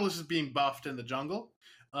 Nautilus is being buffed in the jungle,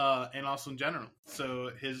 and also in general.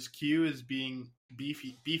 So his Q is being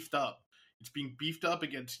beefed up. It's being beefed up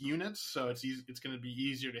against units, so it's going to be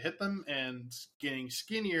easier to hit them, and getting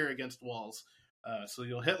skinnier against walls. So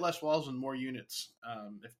you'll hit less walls and more units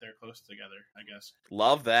if they're close together, I guess.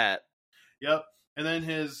 Love that. Yep. And then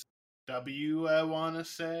his W, I want to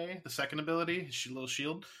say, the second ability, his little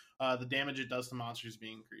shield, the damage it does to monsters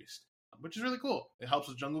being increased, which is really cool. It helps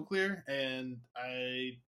with jungle clear, and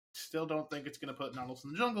I still don't think it's going to put Nautilus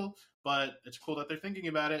in the jungle, but it's cool that they're thinking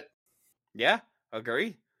about it. Yeah,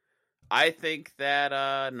 agree. I think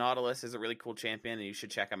that Nautilus is a really cool champion, and you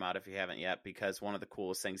should check him out if you haven't yet, because one of the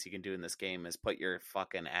coolest things you can do in this game is put your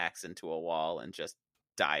fucking axe into a wall and just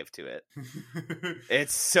dive to it.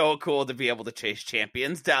 It's so cool to be able to chase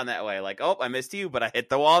champions down that way. Like, oh, I missed you, but I hit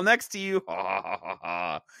the wall next to you.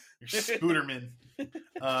 You're Spooderman.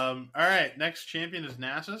 All right, next champion is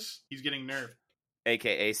Nasus. He's getting nerfed.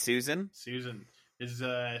 AKA Susan. His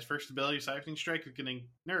first ability, Siphoning Strike, is getting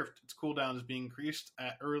nerfed. Its cooldown is being increased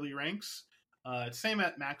at early ranks. It's same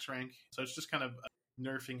at max rank, so it's just kind of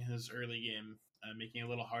nerfing his early game, making it a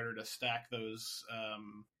little harder to stack those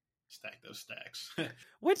stacks.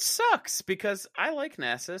 Which sucks, because I like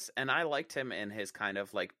Nasus, and I liked him in his kind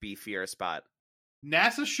of like beefier spot.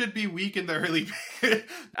 Nasus should be weak in the early.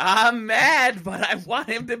 I'm mad, but I want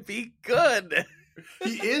him to be good.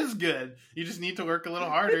 He is good. You just need to work a little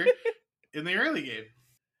harder in the early game.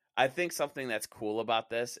 I think something that's cool about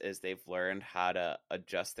this is they've learned how to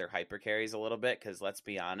adjust their hyper carries a little bit, because let's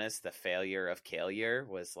be honest, the failure of Kale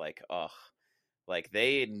was like, ugh. Like,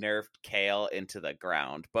 they nerfed Kale into the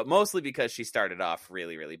ground, but mostly because she started off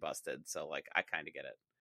really, really busted. So, like, I kind of get it.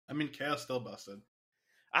 I mean, Kale's still busted.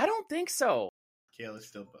 I don't think so. Kale is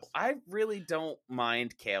still busted. I really don't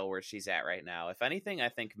mind Kale where she's at right now. If anything, I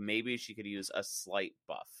think maybe she could use a slight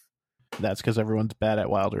buff. That's because everyone's bad at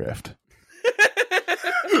Wild Rift.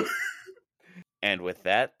 And with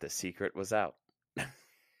that, the secret was out.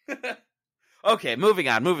 Okay, moving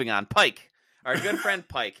on. Pike. Our good friend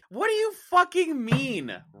Pike. What do you fucking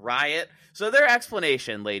mean, Riot? So their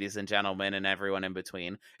explanation, ladies and gentlemen, and everyone in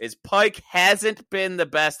between, is Pike hasn't been the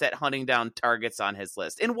best at hunting down targets on his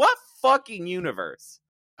list. In what fucking universe?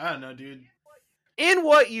 I don't know, dude. In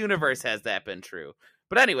what universe has that been true?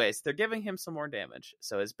 But anyways, they're giving him some more damage.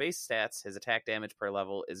 So his base stats, his attack damage per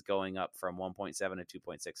level is going up from 1.7 to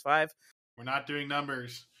 2.65. We're not doing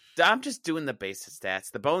numbers. I'm just doing the base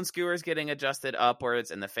stats. The Bone Skewer is getting adjusted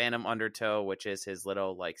upwards, and the Phantom Undertow, which is his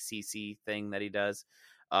little like CC thing that he does,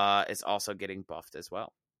 is also getting buffed as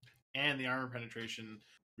well. And the armor penetration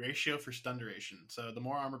ratio for stun duration. So the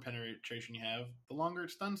more armor penetration you have, the longer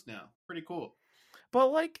it stuns now. Pretty cool. But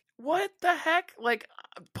like, what the heck? Like,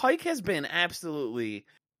 Pike has been absolutely,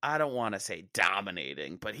 I don't want to say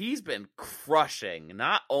dominating, but he's been crushing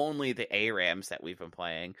not only the ARAMs that we've been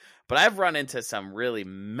playing, but I've run into some really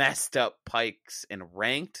messed up Pikes in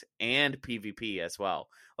ranked and PvP as well.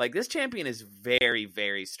 Like, this champion is very,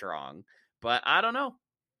 very strong, but I don't know.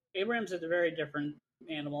 ARAMs is a very different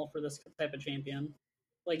animal for this type of champion.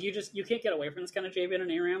 Like, you can't get away from this kind of champion in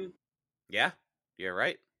ARAM. Yeah, you're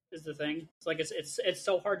right. Is the thing. It's like, it's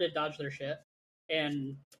so hard to dodge their shit.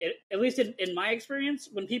 And at least in my experience,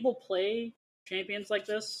 when people play champions like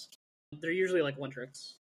this, they're usually like one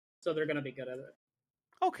tricks. So they're going to be good at it.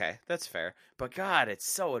 Okay, that's fair. But God, it's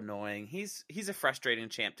so annoying. He's a frustrating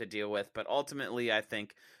champ to deal with, but ultimately I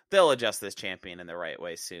think they'll adjust this champion in the right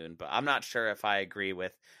way soon. But I'm not sure if I agree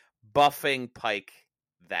with buffing Pike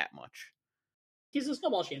that much. He's a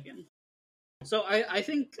snowball champion. So I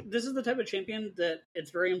think this is the type of champion that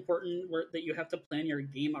it's very important that you have to plan your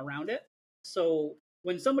game around it. So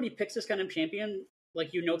when somebody picks this kind of champion,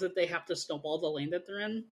 like, you know that they have to snowball the lane that they're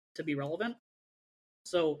in to be relevant.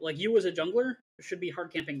 So, like, you as a jungler should be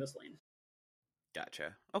hard camping this lane.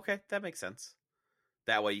 Gotcha. Okay, that makes sense.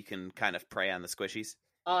 That way you can kind of prey on the squishies.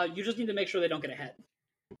 You just need to make sure they don't get ahead.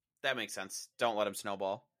 That makes sense. Don't let them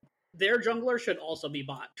snowball. Their jungler should also be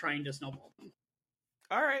bot trying to snowball them.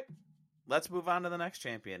 All right. Let's move on to the next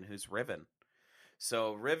champion, who's Riven.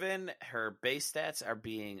 So Riven, her base stats are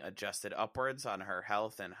being adjusted upwards on her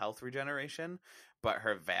health and health regeneration, but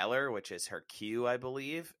her Valor, which is her Q, I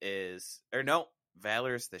believe,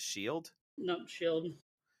 Valor's the shield? No, shield.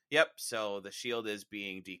 Yep, so the shield is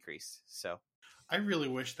being decreased, so. I really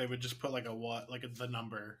wish they would just put the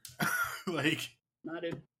number. Like. Nah,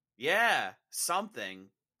 dude. Yeah, something.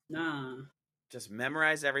 Nah. Just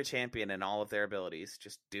memorize every champion and all of their abilities.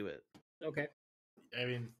 Just do it. Okay. I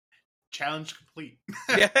mean, challenge complete.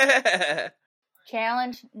 Yeah.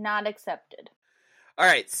 Challenge not accepted. All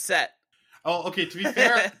right, set. Oh, okay. To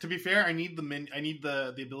be fair, I need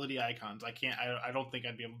the ability icons. I don't think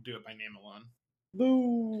I'd be able to do it by name alone.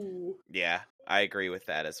 Boo. Yeah, I agree with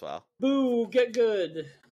that as well. Boo. Get good.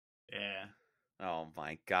 Yeah. Oh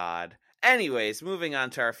my God. Anyways, moving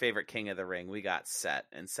on to our favorite King of the Ring, we got Set.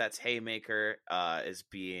 And Set's Haymaker is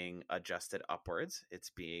being adjusted upwards.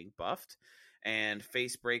 It's being buffed. And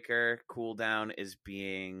Facebreaker cooldown is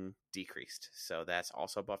being decreased. So that's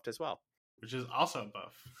also buffed as well. Which is also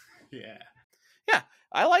buff. Yeah. Yeah,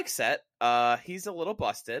 I like Set. He's a little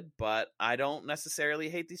busted, but I don't necessarily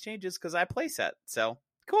hate these changes because I play Set. So,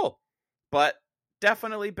 cool. But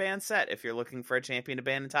definitely ban Set if you're looking for a champion to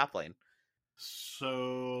ban in top lane.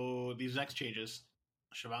 So, these next changes.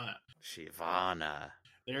 Shyvana.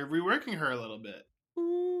 They're reworking her a little bit.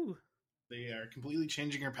 Ooh. They are completely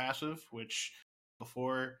changing her passive, which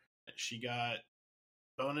before she got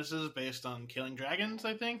bonuses based on killing dragons,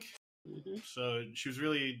 I think. Mm-hmm. So she was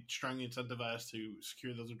really strongly incentivized to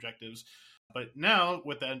secure those objectives. But now,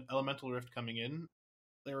 with that Elemental Rift coming in,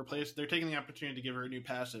 they're taking the opportunity to give her a new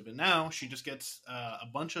passive. And now she just gets a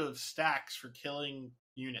bunch of stacks for killing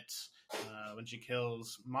units. When she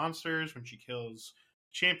kills monsters, when she kills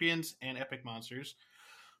champions and epic monsters.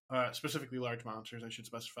 Specifically large monsters, I should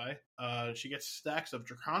specify. She gets stacks of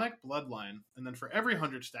Draconic Bloodline, and then for every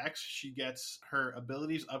 100 stacks, she gets her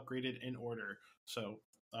abilities upgraded in order. So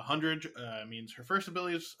 100 means her first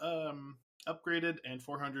ability is upgraded, and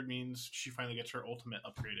 400 means she finally gets her ultimate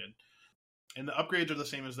upgraded. And the upgrades are the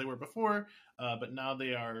same as they were before, but now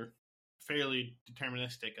they are fairly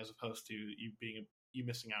deterministic as opposed to you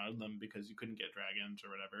missing out on them because you couldn't get dragons or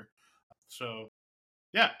whatever. So,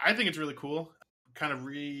 yeah, I think it's really cool. Kind of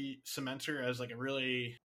re-cements her as like a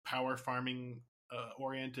really power farming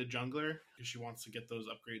oriented jungler because she wants to get those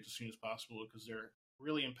upgrades as soon as possible because they're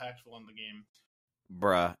really impactful on the game.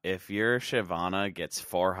 Bruh, if your Shyvana gets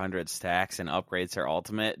 400 stacks and upgrades her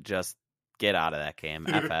ultimate, just get out of that game.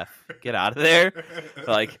 FF. Get out of there.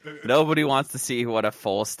 Like, nobody wants to see what a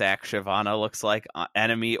full stack Shyvana looks like,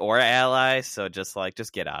 enemy or ally, so just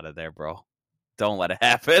get out of there, bro. Don't let it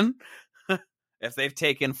happen. If they've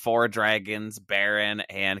taken 4 dragons, Baron,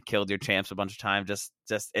 and killed your champs a bunch of times,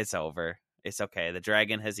 just it's over. It's okay. The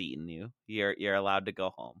dragon has eaten you. You're allowed to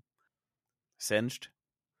go home. Singed?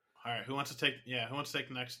 All right, who wants to take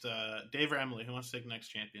the next Dave or Emily? Who wants to take the next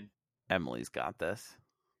champion? Emily's got this.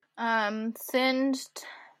 Singed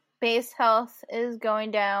base health is going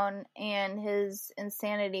down, and his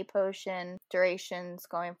insanity potion duration's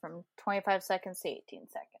going from 25 seconds to 18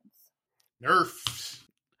 seconds. Nerfs.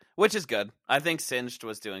 Which is good. I think Singed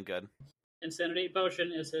was doing good. Insanity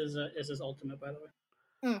potion is his ultimate, by the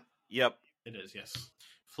way. Yep. It is, yes.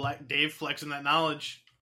 Dave flexing that knowledge.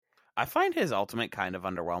 I find his ultimate kind of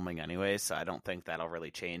underwhelming anyway, so I don't think that'll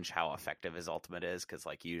really change how effective his ultimate is, because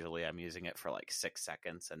usually I'm using it for 6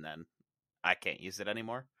 seconds, and then I can't use it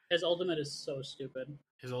anymore. His ultimate is so stupid.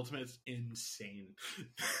 His ultimate is insane.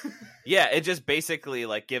 Yeah, it just basically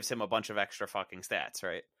gives him a bunch of extra fucking stats,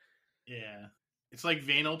 right? Yeah. It's like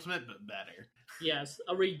Vayne ultimate, but better. Yes,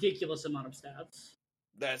 a ridiculous amount of stats.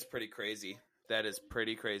 That's pretty crazy. That is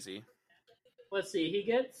pretty crazy. Let's see, he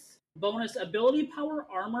gets bonus ability power,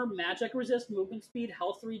 armor, magic resist, movement speed,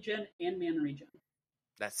 health regen, and mana regen.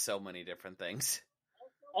 That's so many different things.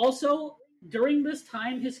 Also, during this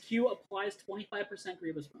time, his Q applies 25%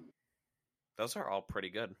 Grievous Wound. Those are all pretty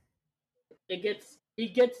good. He gets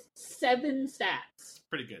 7 stats.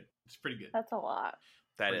 Pretty good. It's pretty good. That's a lot.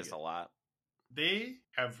 That is a lot. They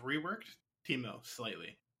have reworked Teemo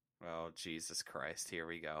slightly. Oh, Jesus Christ. Here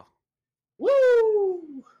we go.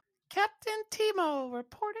 Woo! Captain Teemo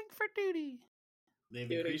reporting for duty. They've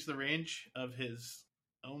increased the range of his...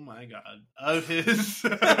 Oh my god. Of his...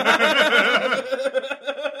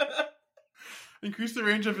 increased the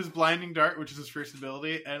range of his Blinding Dart, which is his first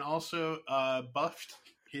ability, and also buffed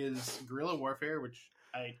his Guerrilla Warfare, which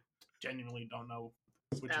I genuinely don't know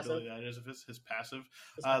which ability that is, if it's his passive.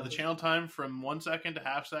 The channel time from 1 second to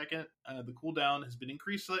half second. The cooldown has been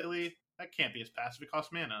increased slightly. That can't be his passive. It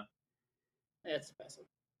costs mana. It's passive.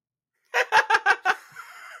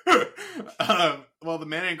 Well, the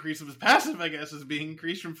mana increase of his passive, I guess, is being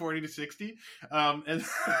increased from 40 to 60. And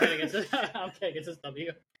okay, I guess it's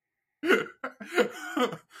W.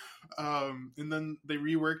 And then they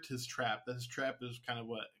reworked his trap. His trap is kind of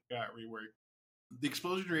what got reworked. The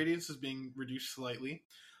explosion radius is being reduced slightly,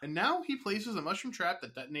 and now he places a mushroom trap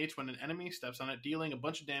that detonates when an enemy steps on it, dealing a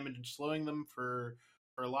bunch of damage and slowing them for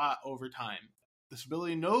a lot over time. This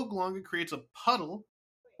ability no longer creates a puddle.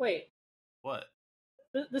 Wait. What?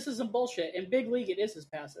 This is some bullshit. In Big League, it is his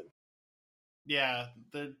passive. Yeah,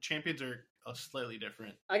 the champions are slightly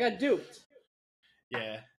different. I got duped.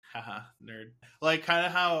 Yeah, haha, nerd. Kind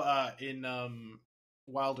of how in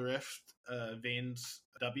Wild Rift, Vayne's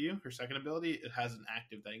W, her second ability, it has an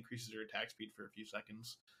active that increases her attack speed for a few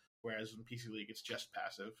seconds, whereas in PC League it's just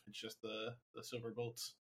passive. It's just the silver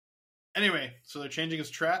bolts. Anyway, so they're changing his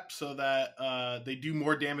trap so that they do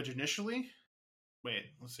more damage initially. Wait,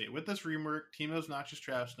 let's see. With this rework, Teemo's noxious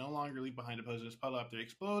traps no longer leave behind opponents' puddle after they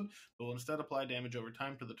explode, but will instead apply damage over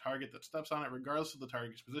time to the target that steps on it, regardless of the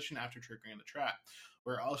target's position after triggering the trap.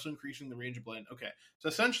 We're also increasing the range of blend. Okay, so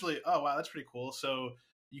essentially, oh wow, that's pretty cool. So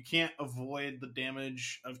you can't avoid the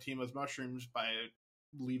damage of Teemo's mushrooms by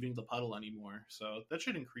leaving the puddle anymore. So that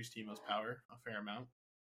should increase Teemo's power a fair amount.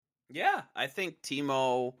 Yeah, I think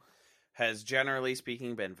Teemo has, generally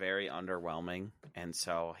speaking, been very underwhelming, and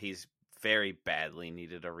so he's very badly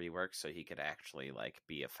needed a rework so he could actually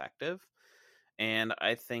be effective. And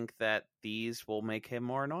I think that these will make him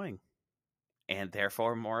more annoying and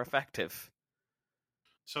therefore more effective.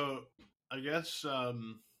 So I guess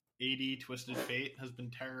AD Twisted Fate has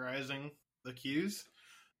been terrorizing the queues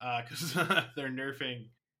because they're nerfing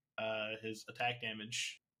his attack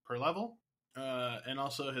damage per level and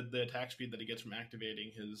also the attack speed that he gets from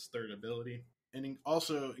activating his third ability, and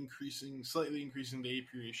also slightly increasing the AP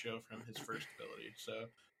ratio from his first ability. So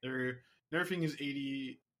they're nerfing his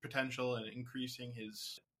AD potential and increasing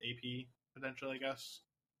his AP potential, I guess.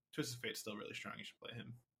 Twisted Fate's still really strong. You should play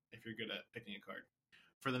him if you're good at picking a card.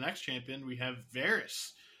 For the next champion, we have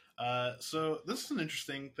Varus. So this is an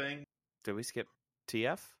interesting thing. Did we skip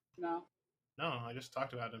TF? No, I just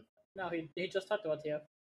talked about him. No, he just talked about TF.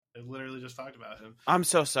 I literally just talked about him. I'm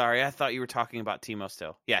so sorry. I thought you were talking about Teemo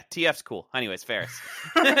still. Yeah, TF's cool. Anyways, Varus.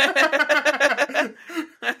 Where's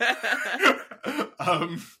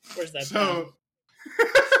that?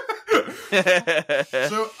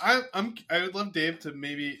 So I would love Dave to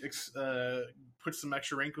maybe put some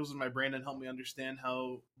extra wrinkles in my brain and help me understand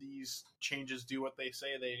how these changes do what they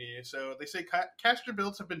say they do. So they say caster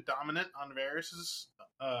builds have been dominant on Varus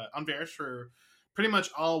for pretty much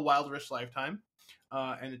all Wild Rift's lifetime,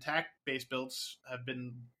 and attack-based builds have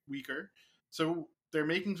been weaker. So they're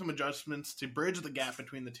making some adjustments to bridge the gap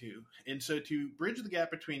between the two. And so to bridge the gap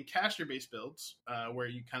between caster-based builds, where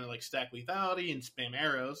you kind of stack lethality and spam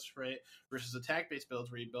arrows, right, versus attack-based builds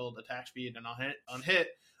where you build attack speed and on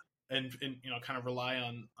hit, and kind of rely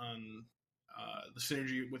on the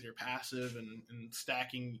synergy with your passive and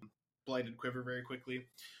stacking Blighted Quiver very quickly.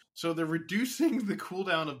 So they're reducing the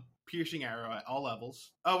cooldown of Piercing Arrow at all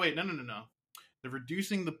levels. Oh wait, no. They're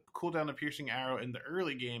reducing the cooldown of Piercing Arrow in the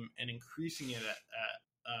early game and increasing it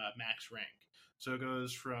at max rank. So it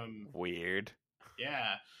goes from... Weird.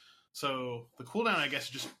 Yeah. So the cooldown, I guess, is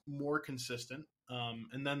just more consistent.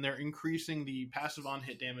 And then they're increasing the passive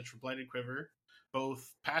on-hit damage for Blighted Quiver,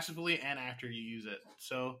 both passively and after you use it.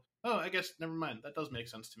 So, I guess, never mind. That does make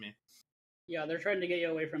sense to me. Yeah, they're trying to get you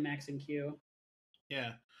away from maxing Q.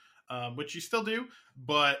 Yeah. Which you still do,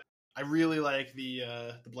 but I really like the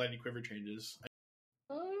Blighted Quiver changes.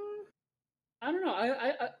 I don't know.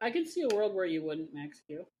 I can see a world where you wouldn't max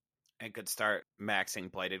Q. And could start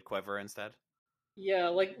maxing Blighted Quiver instead. Yeah,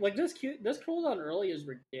 like this cooldown early is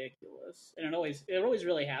ridiculous, and it always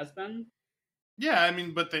really has been. Yeah,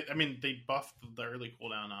 they buffed the early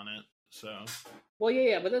cooldown on it, so. Well,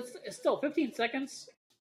 yeah, but it's still 15 seconds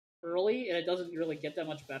early, and it doesn't really get that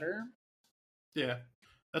much better. Yeah,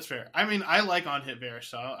 that's fair. I like on hit Varus,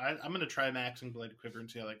 so I'm gonna try maxing Blighted Quiver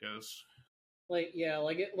and see how that goes.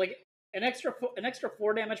 An extra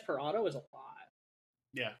 4 damage per auto is a lot.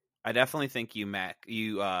 Yeah, I definitely think you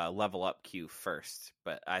level up Q first,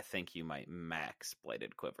 but I think you might max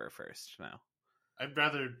Blighted Quiver first now. I'd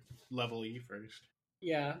rather level E first.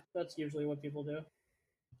 Yeah, that's usually what people do.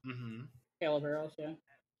 Mm-hmm. Hail of Arrows, yeah.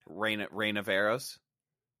 Rain of Arrows.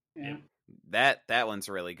 Yeah. That one's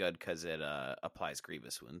really good because it applies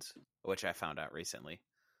Grievous Wounds, which I found out recently.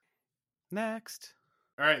 Next.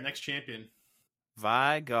 All right, next champion.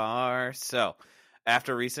 Vygar. So,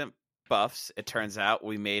 after recent buffs, it turns out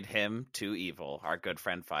we made him too evil, our good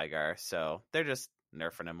friend Vygar. So, they're just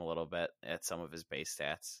nerfing him a little bit at some of his base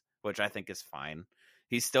stats, which I think is fine.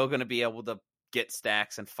 He's still going to be able to get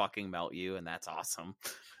stacks and fucking melt you, and that's awesome.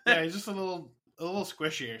 Yeah, he's just a little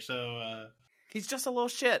squishier, so... He's just a little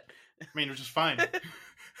shit. Which is fine.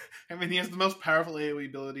 He has the most powerful AoE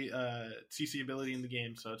ability, CC ability in the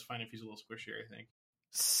game, so it's fine if he's a little squishier, I think.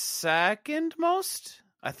 Second most?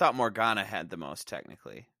 I thought Morgana had the most,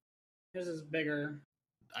 technically. His is bigger.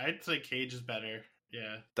 I'd say Cage is better,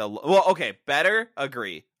 yeah. Okay, better,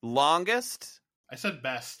 agree. Longest? I said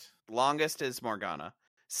best. Longest is Morgana.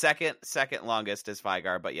 Second longest is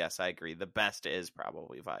Vygar, but yes, I agree. The best is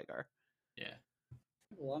probably Vygar. Yeah.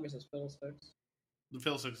 The longest is Fiddlesticks. The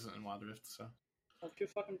Fiddlesticks isn't in Wild Rift, so. That's too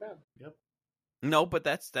fucking bad. Yep. No, but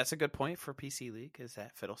that's a good point for PC League, is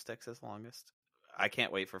that Fiddlesticks is longest. I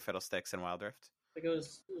can't wait for Fiddlesticks in Wild Rift. I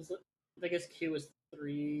guess Q was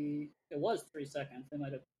 3... It was 3 seconds. They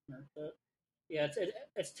might have Yeah,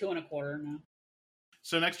 it's 2.25 now.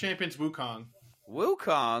 So next champion's Wukong.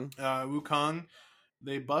 Wukong,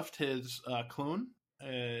 they buffed his clone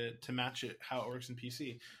to match it how it works in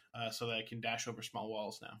PC, so that it can dash over small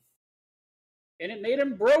walls now. And it made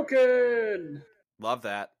him broken. Love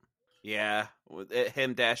that. Yeah,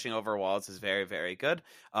 him dashing over walls is very, very good.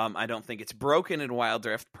 I don't think it's broken in Wild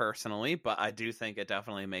Rift personally, but I do think it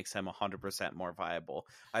definitely makes him 100% more viable.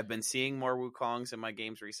 I've been seeing more Wukongs in my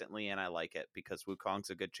games recently, and I like it because Wukong's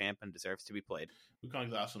a good champ and deserves to be played.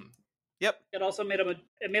 Wukong's awesome. Yep. It also made him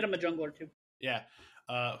a jungler too. Yeah.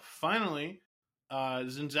 Finally,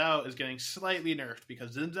 Xin Zhao is getting slightly nerfed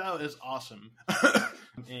because Xin Zhao is awesome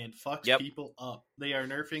and fucks people up. They are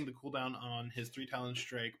nerfing the cooldown on his 3 talent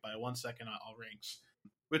strike by 1 second on all ranks,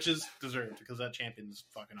 which is deserved because that champion is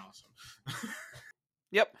fucking awesome.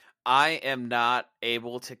 Yep. I am not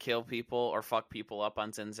able to kill people or fuck people up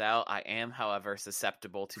on Xin Zhao. I am, however,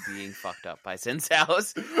 susceptible to being fucked up by Xin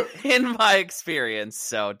Zhao's in my experience.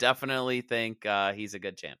 So definitely think he's a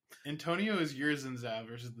good champ. Antonio is your Xin Zhao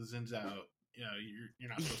versus the Xin Zhao. You know, you're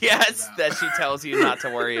not supposed yes, to that she tells you not to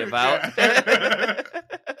worry about.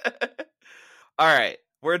 All right.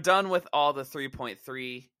 We're done with all the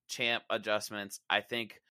 3.3 champ adjustments. I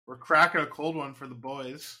think we're cracking a cold one for the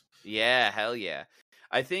boys. Yeah, hell yeah.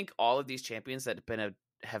 I think all of these champions that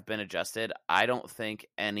have been adjusted, I don't think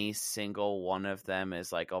any single one of them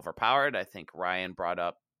is like overpowered. I think Ryan brought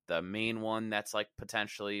up the main one that's like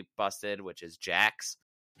potentially busted, which is Jax.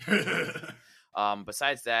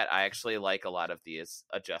 Besides that, I actually like a lot of these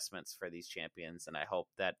adjustments for these champions, and I hope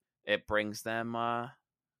that it brings them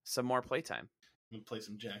some more playtime. I'm gonna play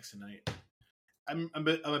some Jax tonight. I'm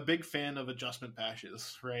a big fan of adjustment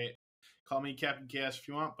patches, right? Call me Captain Chaos if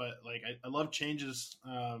you want, but like I love changes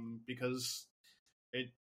because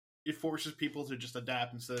it forces people to just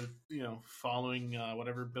adapt instead of following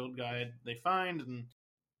whatever build guide they find and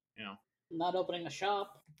not opening a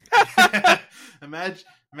shop.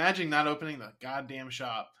 Imagine not opening the goddamn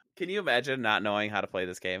shop. Can you imagine not knowing how to play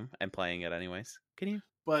this game and playing it anyways? Can you?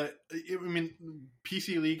 But I mean,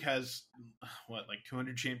 PC League has like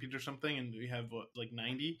 200 champions or something, and we have like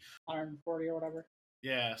 90, 140 or whatever.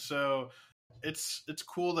 Yeah, so it's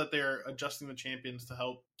cool that they're adjusting the champions to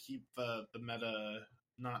help keep the meta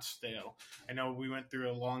not stale. I know we went through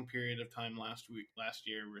a long period of time last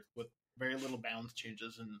year with very little balance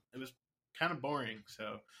changes, and it was kind of boring.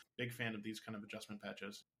 So big fan of these kind of adjustment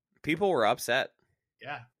patches. People were upset.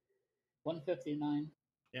 Yeah. 159.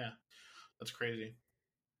 Yeah, that's crazy.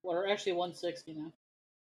 Or actually 160 now.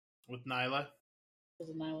 With Nyla?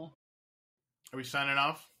 With Nyla. Are we signing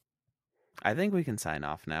off? I think we can sign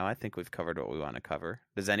off now. I think we've covered what we want to cover.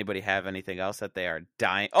 Does anybody have anything else that they are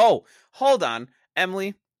dying? Oh, hold on.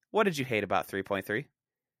 Emily, what did you hate about 3.3?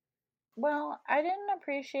 Well, I didn't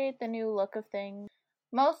appreciate the new look of things.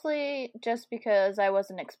 Mostly just because I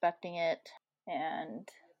wasn't expecting it. And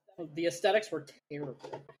the aesthetics were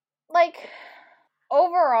terrible. Like,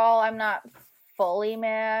 overall, I'm not fully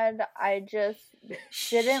mad. I just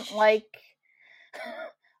didn't like...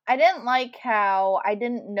 I didn't like how I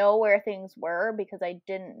didn't know where things were because I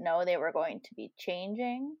didn't know they were going to be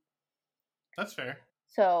changing. That's fair.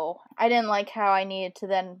 So I didn't like how I needed to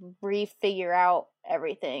then refigure out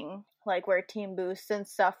everything, like where team boosts and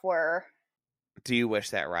stuff were. Do you wish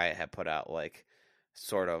that Riot had put out like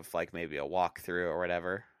sort of like maybe a walkthrough or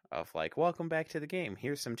whatever of like, welcome back to the game,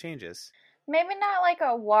 here's some changes? Maybe not like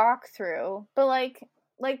a walkthrough, but like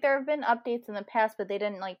there have been updates in the past, but they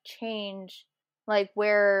didn't like change like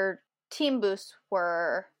where team boosts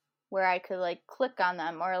were, where I could like click on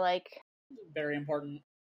them, or like very important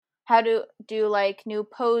how to do like new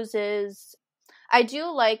poses. I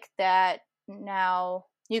do like that now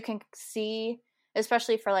you can see,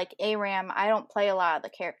 especially for like ARAM, I don't play a lot of the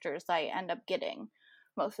characters I end up getting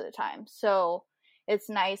most of the time, so it's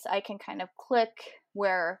nice I can kind of click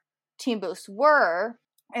where team boosts were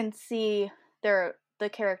and see the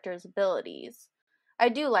character's abilities. I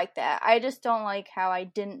do like that. I just don't like how I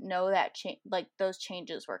didn't know that like those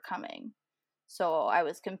changes were coming. So I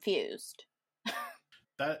was confused.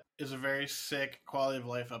 That is a very sick quality of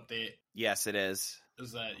life update. Yes, it is.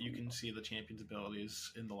 Is that you can see the champion's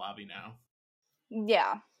abilities in the lobby now.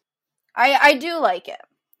 Yeah. I do like it.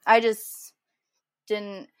 I just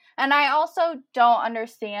didn't... And I also don't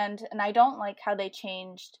understand, and I don't like how they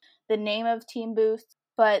changed the name of Team Boost,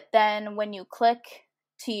 but then when you click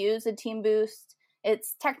to use a Team Boost,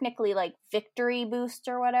 it's technically like Victory Boost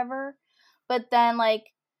or whatever, but then like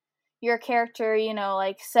your character,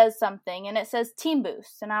 like says something and it says Team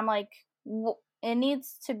Boost, and I'm like, it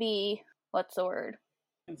needs to be, what's the word?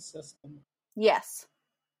 Consistent. Yes.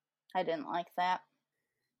 I didn't like that.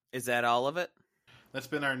 Is that all of it? That's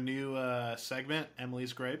been our new segment,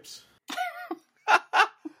 Emily's Gripes.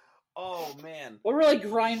 Oh, man. What really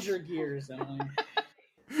grinds your gears, Emily?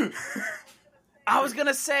 I was going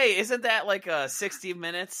to say, isn't that like a 60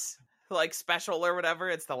 minutes like special or whatever?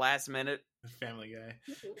 It's the last minute. Family Guy.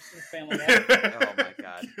 Family Guy. Oh, my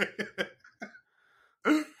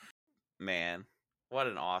God. Man, what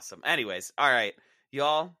an awesome. Anyways, all right.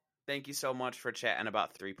 Y'all, thank you so much for chatting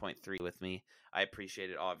about 3.3 with me. I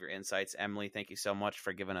appreciated all of your insights. Emily, thank you so much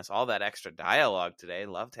for giving us all that extra dialogue today.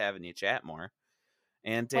 Loved having you chat more.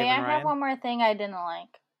 And Dave and I Ryan. have one more thing I didn't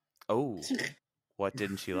like. Oh, what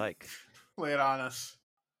didn't you like? Lay it on us.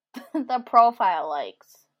 The profile likes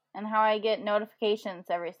and how I get notifications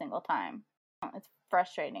every single time. It's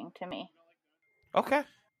frustrating to me. Okay.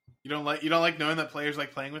 You don't like knowing that players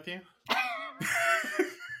like playing with you?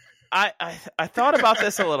 I thought about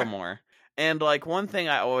this a little more. And, like, one thing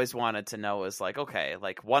I always wanted to know is, like, okay,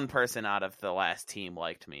 like, one person out of the last team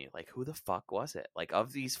liked me. Like, who the fuck was it? Like,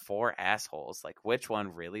 of these 4 assholes, like, which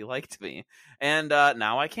one really liked me? And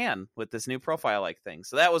now I can with this new profile-like thing.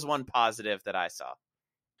 So that was one positive that I saw.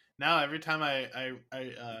 Now, every time I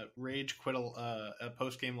rage quit a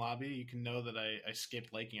post-game lobby, you can know that I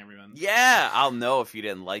skipped liking everyone. Yeah, I'll know if you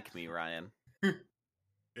didn't like me, Ryan.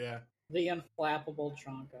 Yeah. The unflappable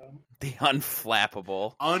Chonko. The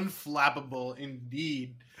unflappable. Unflappable,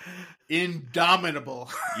 indeed.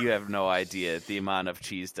 Indomitable. You have no idea the amount of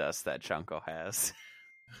cheese dust that Chunko has.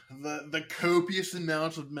 The copious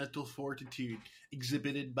amounts of mental fortitude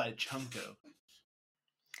exhibited by Chunko.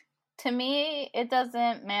 To me, it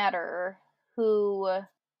doesn't matter who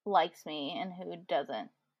likes me and who doesn't.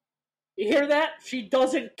 You hear that? She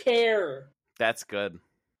doesn't care. That's good.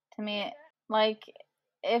 To me, like,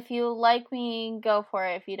 if you like me, go for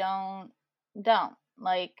it. If you don't.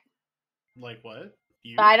 Like what?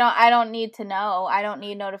 You? I don't need to know. I don't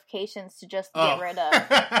need notifications to just get rid of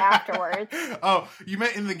afterwards. Oh, you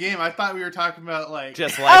meant in the game. I thought we were talking about, like...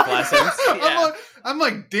 Just life lessons. Yeah. I'm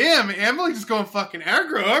like, damn, Emily just going fucking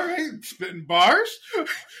aggro. All right, spitting bars.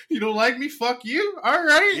 You don't like me? Fuck you. All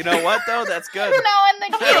right. You know what, though? That's good. No, in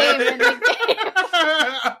the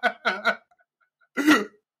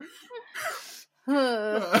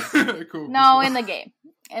game. Cool. No, in the game.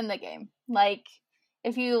 In the game. Like,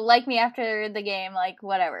 if you like me after the game, like,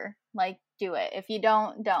 whatever. Like, do it. If you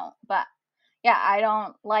don't. But, yeah, I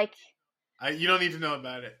don't like... You don't need to know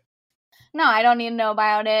about it. No, I don't need to know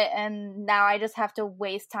about it, and now I just have to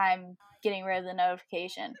waste time getting rid of the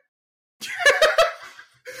notification.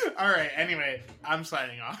 Alright, anyway, I'm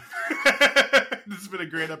signing off. This has been a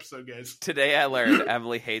great episode, guys. Today I learned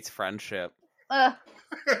Emily hates friendship. Ugh.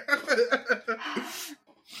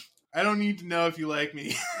 I don't need to know if you like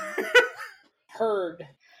me. Heard.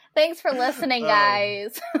 Thanks for listening,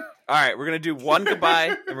 guys. All right, we're going to do one goodbye,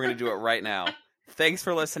 and we're going to do it right now. Thanks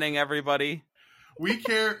for listening, everybody. We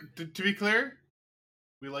care, to be clear,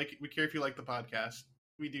 we care if you like the podcast.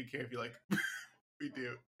 We do care if you like, we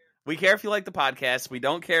do. We care if you like the podcast. We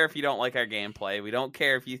don't care if you don't like our gameplay. We don't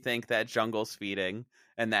care if you think that jungle's feeding,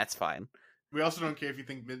 and that's fine. We also don't care if you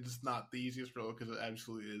think mid is not the easiest role, because it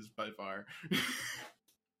absolutely is by far.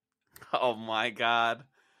 Oh my god.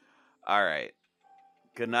 All right.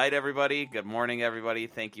 Good night, everybody. Good morning, everybody.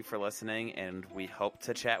 Thank you for listening, and we hope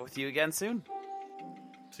to chat with you again soon.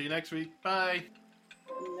 See you next week. Bye.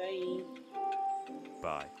 Bye.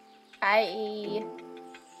 Bye. Bye.